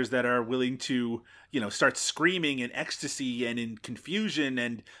characters that are willing to, you know, start screaming in ecstasy and in confusion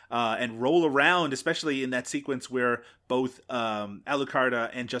and roll around, especially in that sequence where both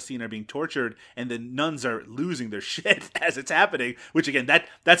Alucarda and Justine are being tortured and the nuns are losing their shit as it's happening, which again,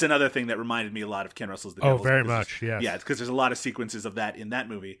 that's another thing that reminded me a lot of Ken Russell's The Devils. Oh, very much, yes. Yeah, because there's a lot of sequences of that in that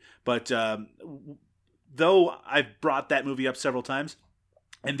movie. But though I've brought that movie up several times,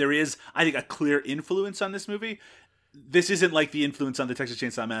 and there is, I think, a clear influence on this movie, this isn't like the influence on the Texas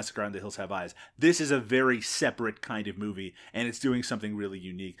Chainsaw Massacre and The Hills Have Eyes. This is a very separate kind of movie, and it's doing something really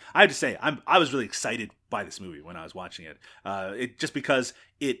unique. I have to say, I was really excited by this movie when I was watching it. It just because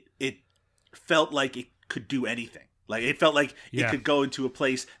it felt like it could do anything. Like it felt like it could go into a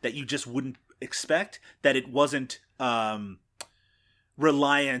place that you just wouldn't expect. That it wasn't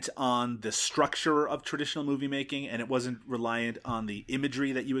reliant on the structure of traditional movie making, and it wasn't reliant on the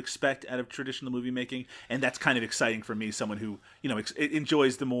imagery that you expect out of traditional movie making, and that's kind of exciting for me, someone who, you know,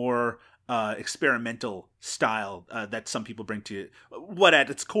 enjoys the more experimental style that some people bring to what at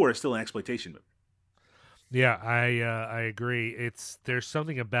its core is still an exploitation movie. Yeah, I agree. There's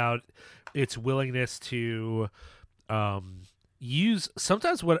something about its willingness to use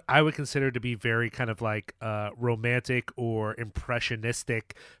sometimes what I would consider to be very kind of like romantic or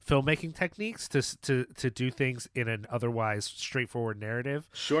impressionistic filmmaking techniques to do things in an otherwise straightforward narrative.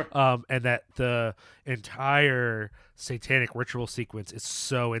 Sure. And that the entire satanic ritual sequence is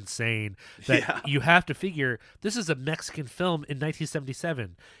so insane that you have to figure this is a Mexican film in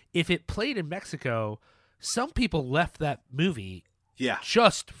 1977. If it played in Mexico, some people left that movie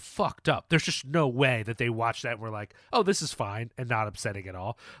just fucked up. There's just no way that they watched that and were like, oh, this is fine and not upsetting at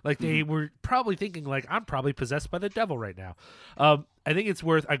all. Like they were probably thinking like, I'm probably possessed by the devil right now. I think it's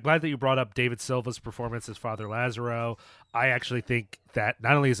I'm glad that you brought up David Silva's performance as Father Lazaro. I actually think that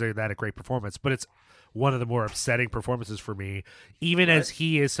not only is that a great performance, but it's one of the more upsetting performances for me, even as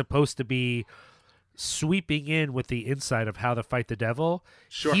he is supposed to be sweeping in with the insight of how to fight the devil.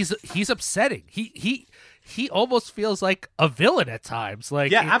 Sure. He's upsetting. He almost feels like a villain at times.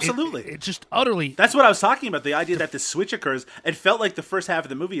 Like absolutely. It just utterly. That's what I was talking about. The idea that this switch occurs. It felt like the first half of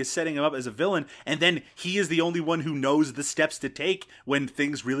the movie is setting him up as a villain, and then he is the only one who knows the steps to take when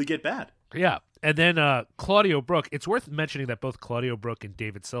things really get bad. Yeah. And then Claudio Brook. It's worth mentioning that both Claudio Brook and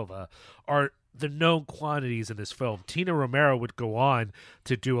David Silva are the known quantities in this film. Tina Romero would go on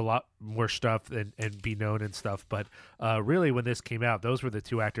to do a lot more stuff and be known and stuff, but really when this came out, those were the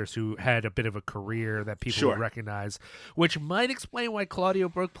two actors who had a bit of a career that people would recognize, which might explain why Claudio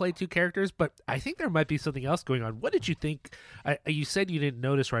Brook played two characters, but I think there might be something else going on. What did you think? You said you didn't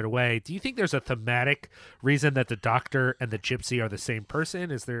notice right away. Do you think there's a thematic reason that the Doctor and the Gypsy are the same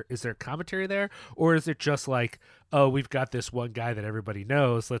person? Is there commentary there? Or is it just like, oh, we've got this one guy that everybody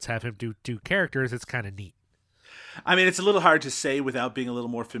knows, let's have him do two characters? It's kind of neat. I mean, it's a little hard to say without being a little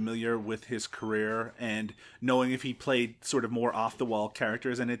more familiar with his career and knowing if he played sort of more off-the-wall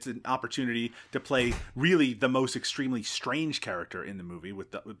characters, and it's an opportunity to play really the most extremely strange character in the movie,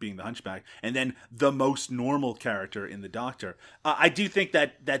 with being the Hunchback, and then the most normal character in the Doctor. I do think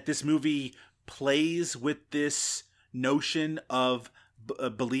that this movie plays with this notion of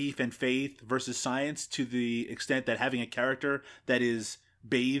belief and faith versus science to the extent that having a character that is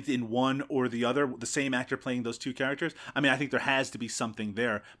bathed in one or the other, the same actor playing those two characters. I mean, I think there has to be something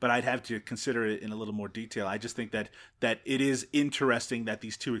there, but I'd have to consider it in a little more detail. I just think that it is interesting that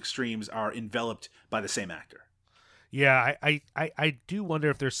these two extremes are enveloped by the same actor. Yeah, I do wonder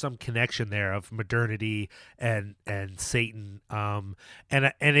if there's some connection there of modernity and Satan. And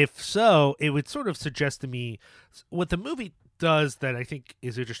if so, it would sort of suggest to me what the movie does that I think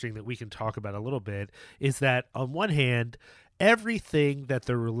is interesting that we can talk about a little bit is that on one hand, everything that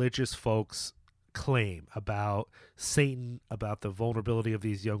the religious folks claim about Satan, about the vulnerability of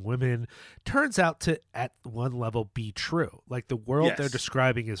these young women, turns out to, at one level, be true. Like the world they're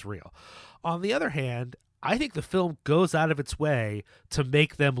describing is real. On the other hand, I think the film goes out of its way to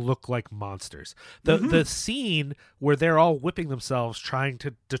make them look like monsters. The scene where they're all whipping themselves trying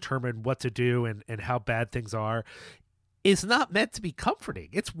to determine what to do and how bad things are is not meant to be comforting.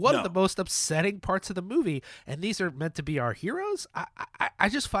 It's one of the most upsetting parts of the movie, and these are meant to be our heroes. I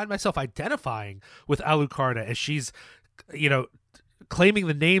just find myself identifying with Alucarda as she's, claiming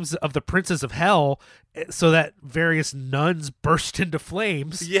the names of the princes of hell so that various nuns burst into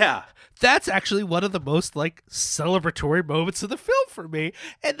flames. Yeah. That's actually one of the most celebratory moments of the film for me.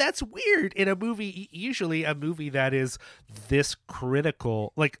 And that's weird in a movie, usually a movie that is this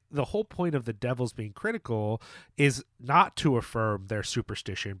critical. Like the whole point of the devils being critical is not to affirm their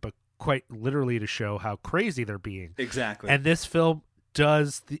superstition, but quite literally to show how crazy they're being. Exactly. And this film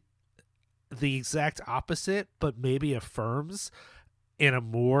does the exact opposite, but maybe affirms in a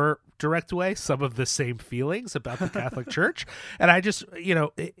more direct way some of the same feelings about the Catholic Church. And I just,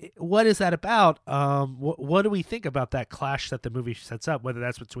 what is that about? What do we think about that clash that the movie sets up, whether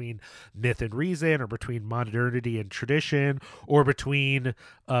that's between myth and reason or between modernity and tradition or between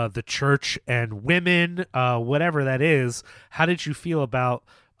the church and women, whatever that is? How did you feel about,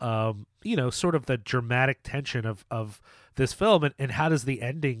 sort of the dramatic tension of this film, and how does the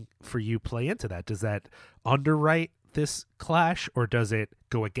ending for you play into that? Does that underwrite this clash or does it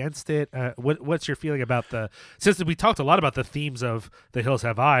go against it? What's your feeling about since we talked a lot about the themes of The Hills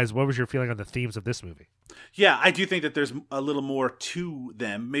Have Eyes, what was your feeling on the themes of this movie? Yeah, I do think that there's a little more to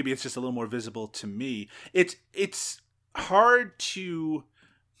them. Maybe it's just a little more visible to me. It's hard to...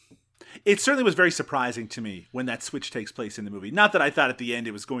 It certainly was very surprising to me when that switch takes place in the movie. Not that I thought at the end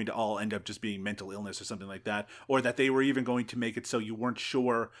it was going to all end up just being mental illness or something like that, or that they were even going to make it so you weren't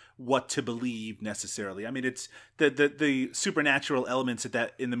sure what to believe necessarily. I mean, it's the supernatural elements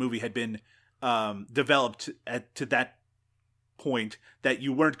that in the movie had been developed to that point that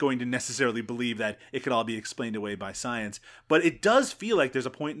you weren't going to necessarily believe that it could all be explained away by science. But it does feel like there's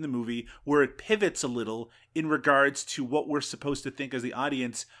a point in the movie where it pivots a little in regards to what we're supposed to think as the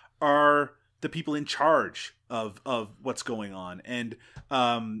audience are the people in charge of what's going on. And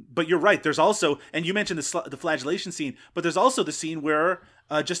but you're right, there's also, and you mentioned the flagellation scene, but there's also the scene where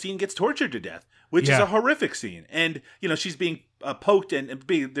Justine gets tortured to death, which is a horrific scene. And she's being poked and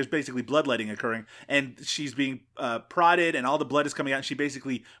there's basically bloodletting occurring, and she's being prodded and all the blood is coming out, and she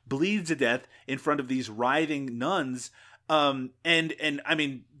basically bleeds to death in front of these writhing nuns. And I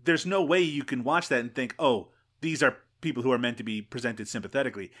mean, there's no way you can watch that and think, oh, these are people who are meant to be presented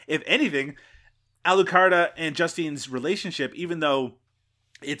sympathetically. If anything, Alucarda and Justine's relationship, even though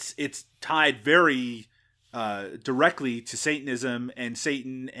it's tied very directly to Satanism and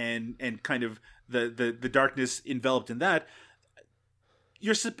Satan and kind of the darkness enveloped in that,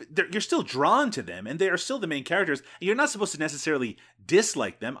 you're still drawn to them, and they are still the main characters. And you're not supposed to necessarily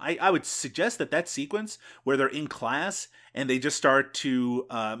dislike them. I would suggest that sequence where they're in class and they just start to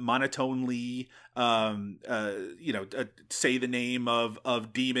monotonely say the name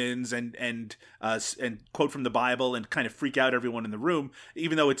of demons and quote from the Bible and kind of freak out everyone in the room,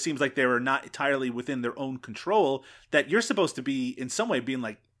 even though it seems like they were not entirely within their own control, that you're supposed to be in some way being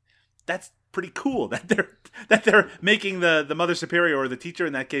like, that's pretty cool that they're making the Mother Superior, or the teacher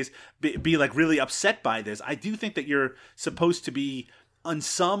in that case, be like really upset by this. I do think that you're supposed to be on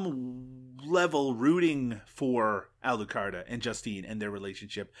some level rooting for Alucarda and Justine and their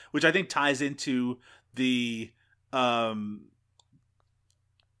relationship, which I think ties into the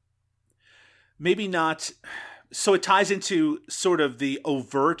maybe not, so it ties into sort of the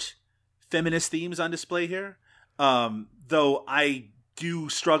overt feminist themes on display here, though I do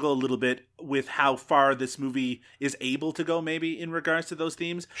struggle a little bit with how far this movie is able to go, maybe in regards to those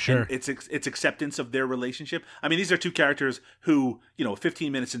themes. Sure. And its acceptance of their relationship. I mean, these are two characters who,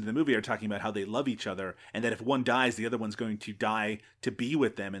 15 minutes into the movie are talking about how they love each other, and that if one dies, the other one's going to die to be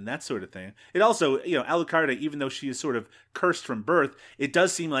with them, and that sort of thing. It also, Alucarda, even though she is sort of cursed from birth, it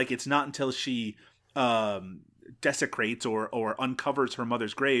does seem like it's not until she desecrates or uncovers her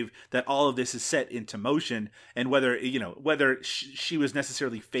mother's grave, that all of this is set into motion. And whether she was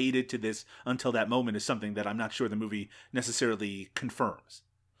necessarily fated to this until that moment is something that I'm not sure the movie necessarily confirms.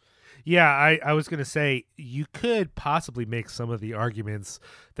 Yeah, I was going to say you could possibly make some of the arguments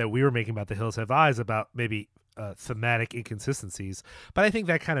that we were making about The Hills Have Eyes about maybe thematic inconsistencies, but I think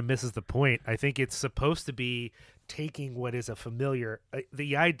that kind of misses the point. I think it's supposed to be taking what is a familiar,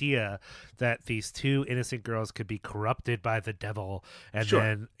 the idea that these two innocent girls could be corrupted by the devil and Sure.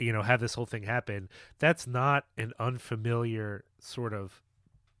 then, have this whole thing happen. That's not an unfamiliar sort of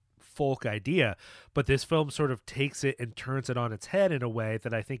folk idea, but this film sort of takes it and turns it on its head in a way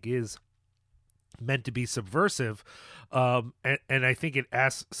that I think is meant to be subversive, and I think it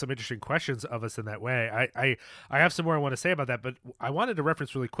asks some interesting questions of us in that way. I have some more I want to say about that, but I wanted to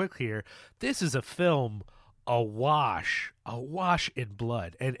reference really quick here. This is a film awash in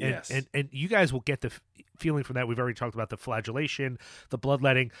blood, and Yes. and you guys will get the feeling from that. We've already talked about the flagellation, the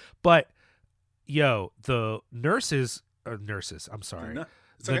bloodletting, but the nurses, I'm sorry. No,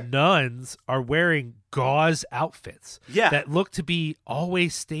 it's The okay. nuns are wearing gauze outfits that look to be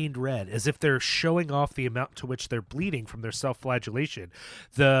always stained red, as if they're showing off the amount to which they're bleeding from their self-flagellation.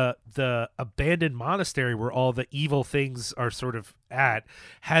 The abandoned monastery where all the evil things are sort of at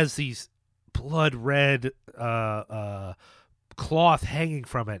has these blood red cloth hanging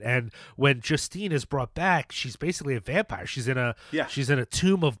from it, and when Justine is brought back, she's basically a vampire. She's in a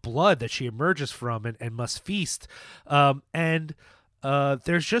tomb of blood that she emerges from and must feast.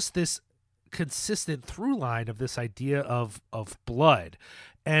 There's just this consistent through line of this idea of blood.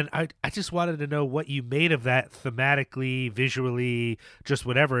 And I just wanted to know what you made of that thematically, visually, just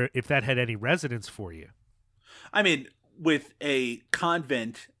whatever, if that had any resonance for you. I mean, with a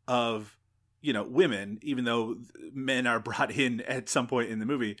convent of, women, even though men are brought in at some point in the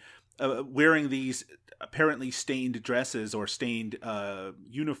movie, wearing these apparently stained dresses or stained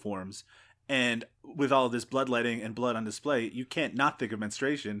uniforms, and with all of this bloodletting and blood on display, you can't not think of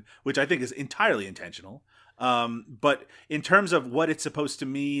menstruation, which I think is entirely intentional. But in terms of what it's supposed to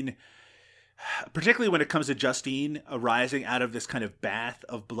mean, particularly when it comes to Justine arising out of this kind of bath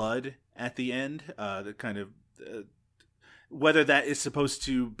of blood at the end, the kind of whether that is supposed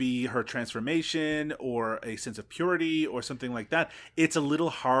to be her transformation or a sense of purity or something like that, it's a little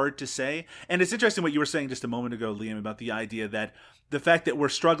hard to say. And it's interesting what you were saying just a moment ago, Liam, about the idea that the fact that we're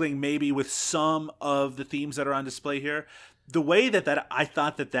struggling maybe with some of the themes that are on display here, the way that I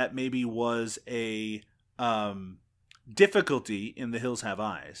thought that maybe was a difficulty in The Hills Have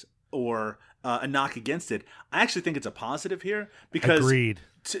Eyes, or a knock against it, I actually think it's a positive here, because Agreed.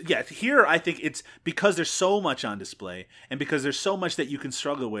 Here I think it's because there's so much on display, and because there's so much that you can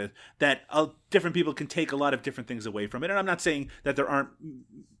struggle with, that different people can take a lot of different things away from it. And I'm not saying that there aren't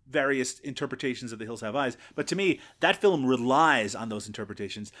various interpretations of The Hills Have Eyes, but to me, that film relies on those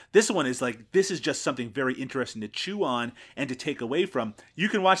interpretations. This one is like, this is just something very interesting to chew on and to take away from. You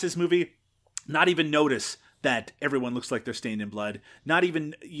can watch this movie, not even notice that everyone looks like they're stained in blood, not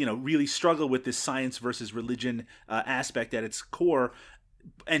even, really struggle with this science versus religion aspect at its core,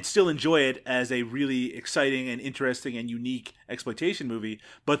 and still enjoy it as a really exciting and interesting and unique exploitation movie.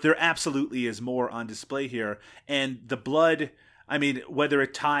 But there absolutely is more on display here. And the blood, I mean, whether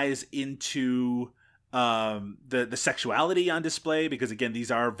it ties into the sexuality on display, because again,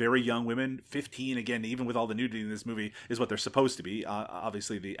 these are very young women, 15, again, even with all the nudity in this movie, is what they're supposed to be.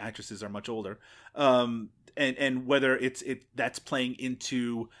 Obviously the actresses are much older. And whether that's playing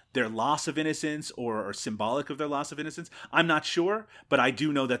into their loss of innocence or symbolic of their loss of innocence, I'm not sure, but I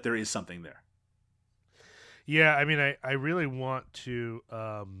do know that there is something there. Yeah, I mean, I really want to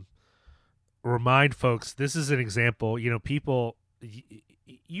remind folks, this is an example, people,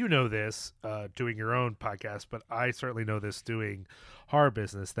 this doing your own podcast, but I certainly know this doing horror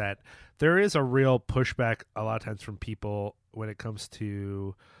business, that there is a real pushback a lot of times from people when it comes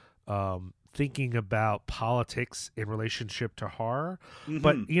to thinking about politics in relationship to horror. Mm-hmm.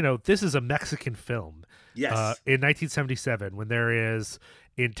 But, this is a Mexican film. Yes. In 1977, when there is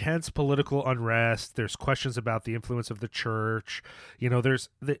intense political unrest, there's questions about the influence of the church.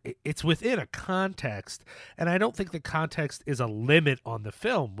 It's within a context, and I don't think the context is a limit on the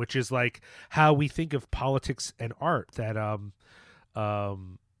film, which is like how we think of politics and art, that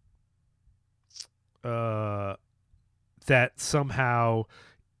that somehow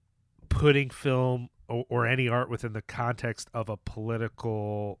putting film or any art within the context of a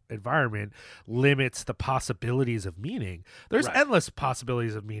political environment limits the possibilities of meaning. There's endless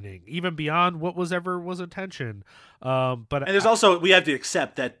possibilities of meaning, even beyond what was intention. And there's also, we have to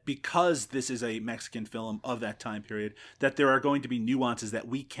accept that because this is a Mexican film of that time period, that there are going to be nuances that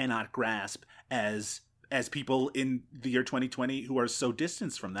we cannot grasp as as people in the year 2020 who are so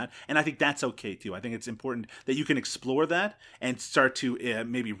distanced from that. And I think that's okay too. I think it's important that you can explore that and start to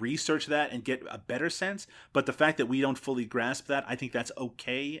maybe research that and get a better sense. But the fact that we don't fully grasp that, I think that's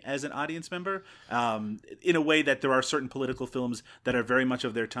okay as an audience member, in a way that there are certain political films that are very much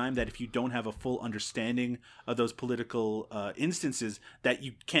of their time, that if you don't have a full understanding of those political instances, that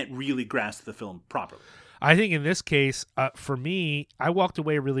you can't really grasp the film properly. I think in this case, for me, I walked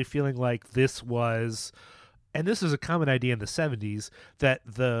away really feeling like this was, and this is a common idea in the 70s, that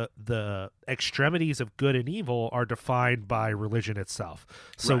the extremities of good and evil are defined by religion itself.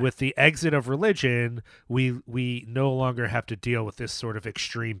 So Right. with the exit of religion, we no longer have to deal with this sort of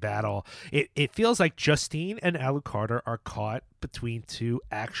extreme battle. It feels like Justine and Alucard are caught between two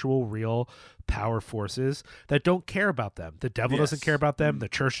actual real power forces that don't care about them. The devil Yes. doesn't care about them. The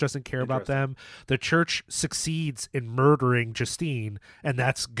church doesn't care about them. The church succeeds in murdering Justine, and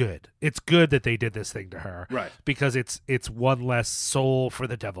that's good. It's good that they did this thing to her, Right. because it's one less soul for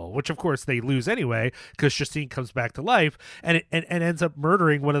the devil, which of course they lose anyway, because Justine comes back to life and ends up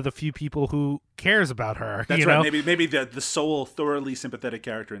murdering one of the few people who cares about her. That's you right. know? Maybe the sole thoroughly sympathetic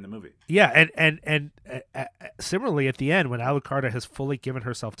character in the movie. Yeah, and similarly at the end, when Alucarda has fully given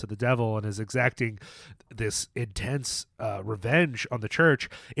herself to the devil and is exacting this intense revenge on the church,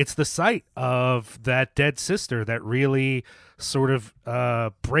 it's the sight of that dead sister that really sort of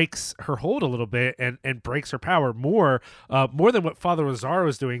breaks her hold a little bit and breaks her power more than what Father Lazaro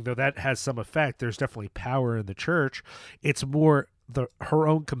is doing, though that has some effect. There's definitely power in the church. It's more her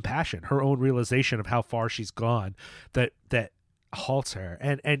own compassion, her own realization of how far she's gone that halts her,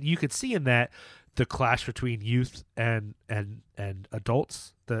 and you could see in that the clash between youth and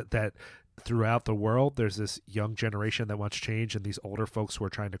adults, that throughout the world there's this young generation that wants change and these older folks who are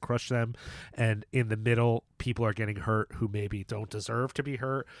trying to crush them, and in the middle people are getting hurt who maybe don't deserve to be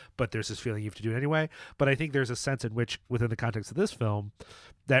hurt, but there's this feeling you have to do it anyway. But I think there's a sense in which, within the context of this film,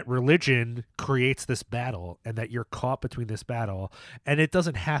 that religion creates this battle and that you're caught between this battle, and it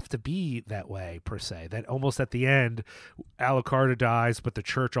doesn't have to be that way per se, that almost at the end Alucarda dies but the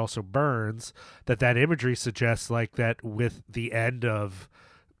church also burns, that imagery suggests like that with the end of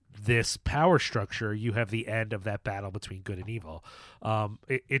this power structure you have the end of that battle between good and evil.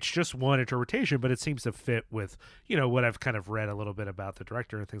 It's just one interpretation, but it seems to fit with what I've kind of read a little bit about the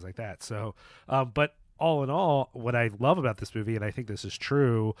director and things like that. So but all in all, what I love about this movie, and I think this is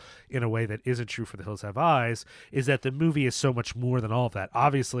true in a way that isn't true for The Hills Have Eyes, is that the movie is so much more than all of that.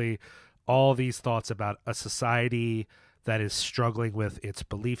 Obviously, all these thoughts about a society that is struggling with its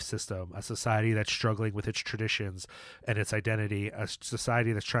belief system, a society that's struggling with its traditions and its identity, a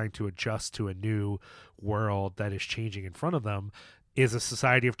society that's trying to adjust to a new world that is changing in front of them, is a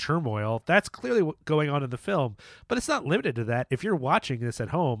society of turmoil. That's clearly what's going on in the film, but it's not limited to that. If you're watching this at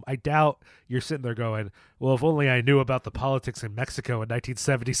home, I doubt you're sitting there going, well, if only I knew about the politics in Mexico in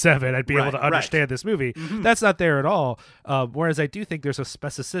 1977, I'd be able to understand this movie. Mm-hmm. That's not there at all. Whereas I do think there's a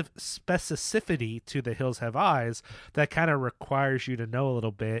specificity to The Hills Have Eyes that kind of requires you to know a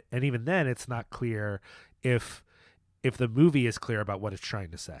little bit. And even then, it's not clear if the movie is clear about what it's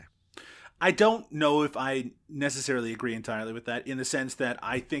trying to say. I don't know if I necessarily agree entirely with that, in the sense that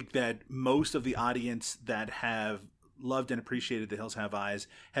I think that most of the audience that have loved and appreciated The Hills Have Eyes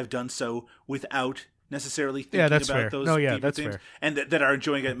have done so without necessarily thinking about fair. those deeper themes, fair. and that are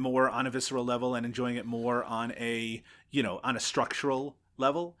enjoying it more on a visceral level and enjoying it more on a on a structural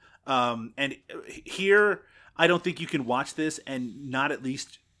level. And here, I don't think you can watch this and not at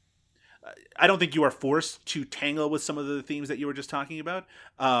least. I don't think you are forced to tangle with some of the themes that you were just talking about,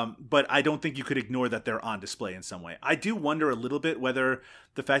 but I don't think you could ignore that they're on display in some way. I do wonder a little bit whether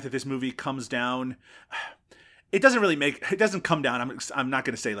the fact that this movie comes down, it doesn't come down. I'm not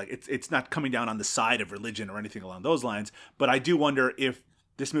going to say like it's not coming down on the side of religion or anything along those lines, but I do wonder if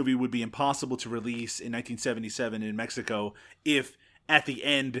this movie would be impossible to release in 1977 in Mexico if at the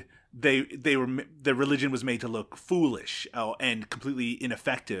end the religion was made to look foolish and completely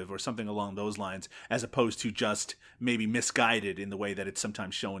ineffective or something along those lines, as opposed to just maybe misguided in the way that it's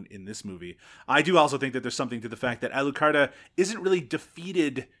sometimes shown in this movie. I do also think that there's something to the fact that Alucarda isn't really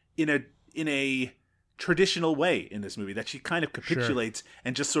defeated in a traditional way in this movie, that she kind of capitulates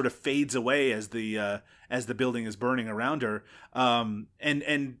and just sort of fades away as the building is burning around her. I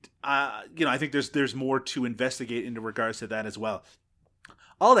think there's more to investigate in regards to that as well.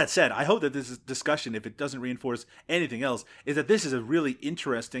 All that said, I hope that this discussion, if it doesn't reinforce anything else, is that this is a really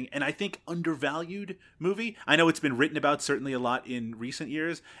interesting and I think undervalued movie. I know it's been written about certainly a lot in recent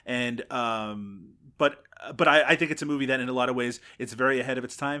years, and but I think it's a movie that in a lot of ways it's very ahead of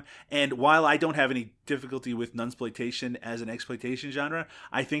its time. And while I don't have any difficulty with nunsploitation as an exploitation genre,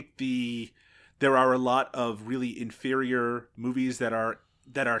 I think the there are a lot of really inferior movies that are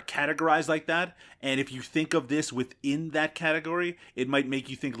categorized like that, and if you think of this within that category, it might make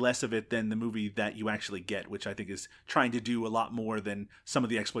you think less of it than the movie that you actually get, which I think is trying to do a lot more than some of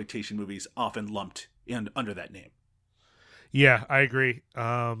the exploitation movies often lumped in under that name. Yeah, I agree.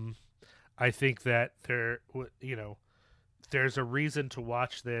 I think that there's a reason to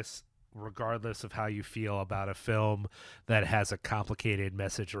watch this regardless of how you feel about a film that has a complicated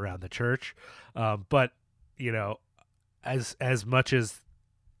message around the church. But, as much as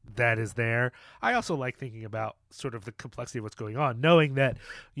that is there, I also like thinking about sort of the complexity of what's going on, knowing that,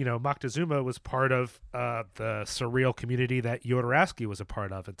 Moctezuma was part of the surreal community that Jodorowsky was a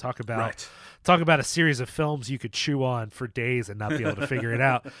part of, and talk about a series of films you could chew on for days and not be able to figure it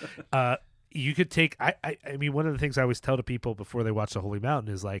out. You could take, I mean, one of the things I always tell to people before they watch The Holy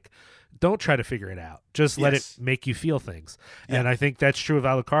Mountain is like, don't try to figure it out. Just let it make you feel things. Yeah. And I think that's true of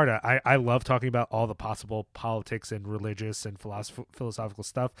Alucarda. I love talking about all the possible politics and religious and philosophical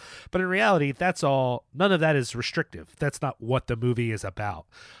stuff. But in reality, none of that is restrictive. That's not what the movie is about.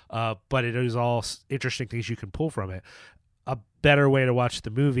 But it is all interesting things you can pull from it. A better way to watch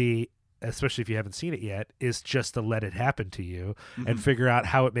the movie, especially if you haven't seen it yet, is just to let it happen to you and figure out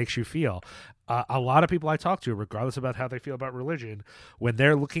how it makes you feel. A lot of people I talk to, regardless about how they feel about religion, when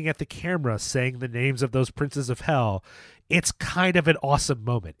they're looking at the camera saying the names of those princes of hell, it's kind of an awesome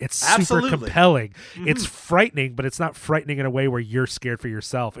moment. It's super compelling. It's frightening, but it's not frightening in a way where you're scared for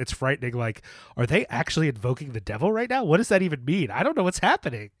yourself. It's frightening like, are they actually invoking the devil right now? What does that even mean? I don't know what's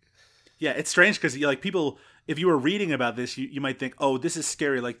happening. Yeah, it's strange because people, if you were reading about this, you might think, oh, this is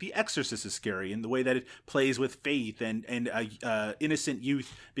scary. Like The Exorcist is scary in the way that it plays with faith and innocent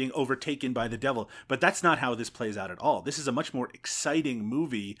youth being overtaken by the devil. But that's not how this plays out at all. This is a much more exciting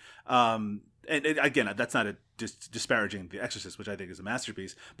movie. And again, that's not a disparaging The Exorcist, which I think is a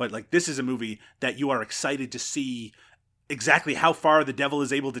masterpiece. But like, this is a movie that you are excited to see exactly how far the devil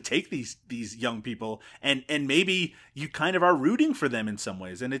is able to take these young people, and maybe you kind of are rooting for them in some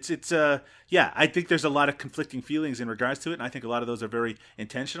ways. And it's I think there's a lot of conflicting feelings in regards to it, and I think a lot of those are very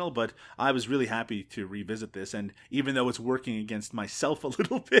intentional. But I was really happy to revisit this, and even though it's working against myself a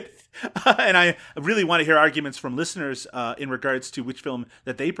little bit, and I really want to hear arguments from listeners in regards to which film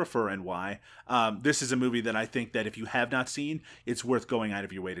that they prefer and why. This is a movie that I think that if you have not seen, it's worth going out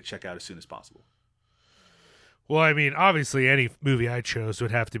of your way to check out as soon as possible. Well, I mean, obviously any movie I chose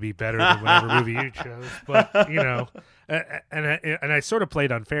would have to be better than whatever movie you chose. But, and I sort of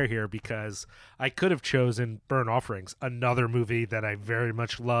played unfair here because I could have chosen Burnt Offerings, another movie that I very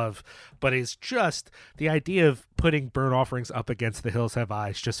much love, but it's just the idea of putting Burnt Offerings up against The Hills Have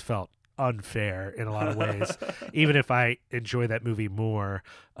Eyes just felt unfair in a lot of ways. Even if I enjoy that movie more,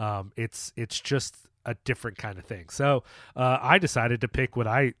 it's just a different kind of thing. So I decided to pick what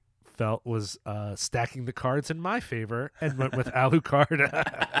I felt was stacking the cards in my favor and went with Alucard.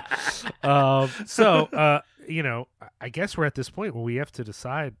 I guess we're at this point where we have to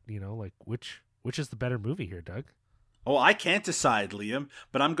decide, which is the better movie here, Doug. Oh, I can't decide, Liam,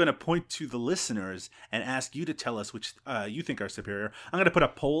 but I'm going to point to the listeners and ask you to tell us which you think are superior. I'm going to put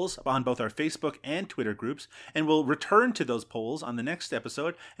up polls on both our Facebook and Twitter groups, and we'll return to those polls on the next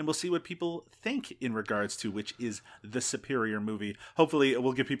episode, and we'll see what people think in regards to which is the superior movie. Hopefully, it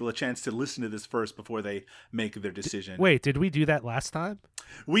will give people a chance to listen to this first before they make their decision. Wait, did we do that last time?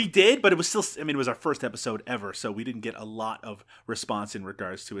 We did, but it was still, it was our first episode ever, so we didn't get a lot of response in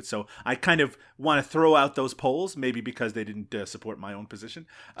regards to it. So I kind of want to throw out those polls, maybe because they didn't support my own position.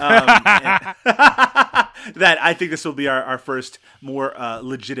 That I think this will be our first more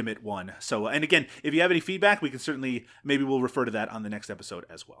legitimate one. So, and again, if you have any feedback, we can certainly, maybe we'll refer to that on the next episode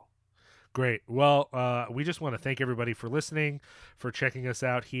as well. Great. Well, we just want to thank everybody for listening, for checking us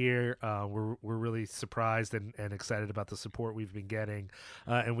out here. We're really surprised and excited about the support we've been getting.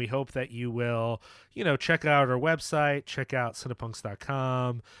 And we hope that you will, check out our website, check out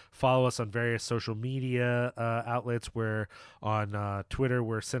cinepunks.com, follow us on various social media outlets. We're on Twitter,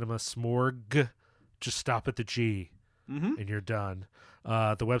 we're Cinema Smorg. Just stop at the G and you're done.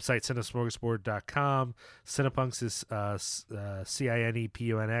 The website, cinesmorgasbord.com. Cinepunks is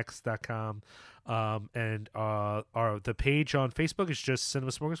cinepunx.com. And the page on Facebook is just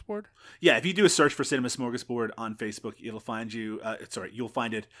Cinema Smorgasbord? Yeah, if you do a search for Cinema Smorgasbord on Facebook, it'll find you. You'll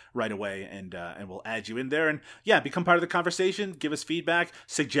find it right away, and we'll add you in there. And yeah, become part of the conversation. Give us feedback.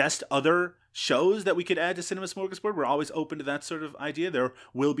 Suggest other shows that we could add to Cinema Smorgasbord. We're always open to that sort of idea. There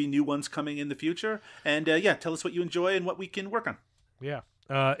will be new ones coming in the future. And tell us what you enjoy and what we can work on. Yeah.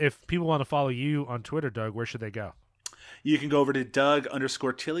 If people want to follow you on Twitter, Doug, where should they go? You can go over to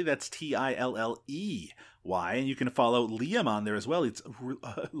Doug_Tilley. That's Tilley. And you can follow Liam on there as well. It's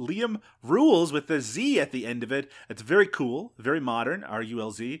Liam Rules with the Z at the end of it. It's very cool, very modern,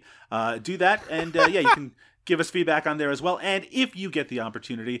 RULZ. Do that, and you can give us feedback on there as well. And if you get the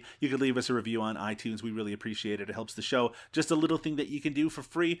opportunity, you can leave us a review on iTunes. We really appreciate it. It helps the show. Just a little thing that you can do for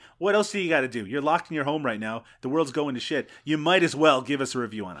free. What else do you got to do? You're locked in your home right now. The world's going to shit. You might as well give us a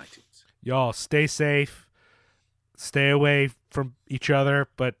review on iTunes. Y'all, stay safe. Stay away from each other,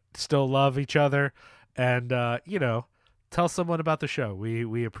 but still love each other. And, tell someone about the show.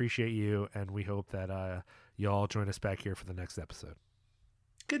 We appreciate you, and we hope that y'all join us back here for the next episode.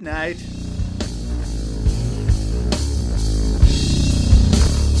 Good night.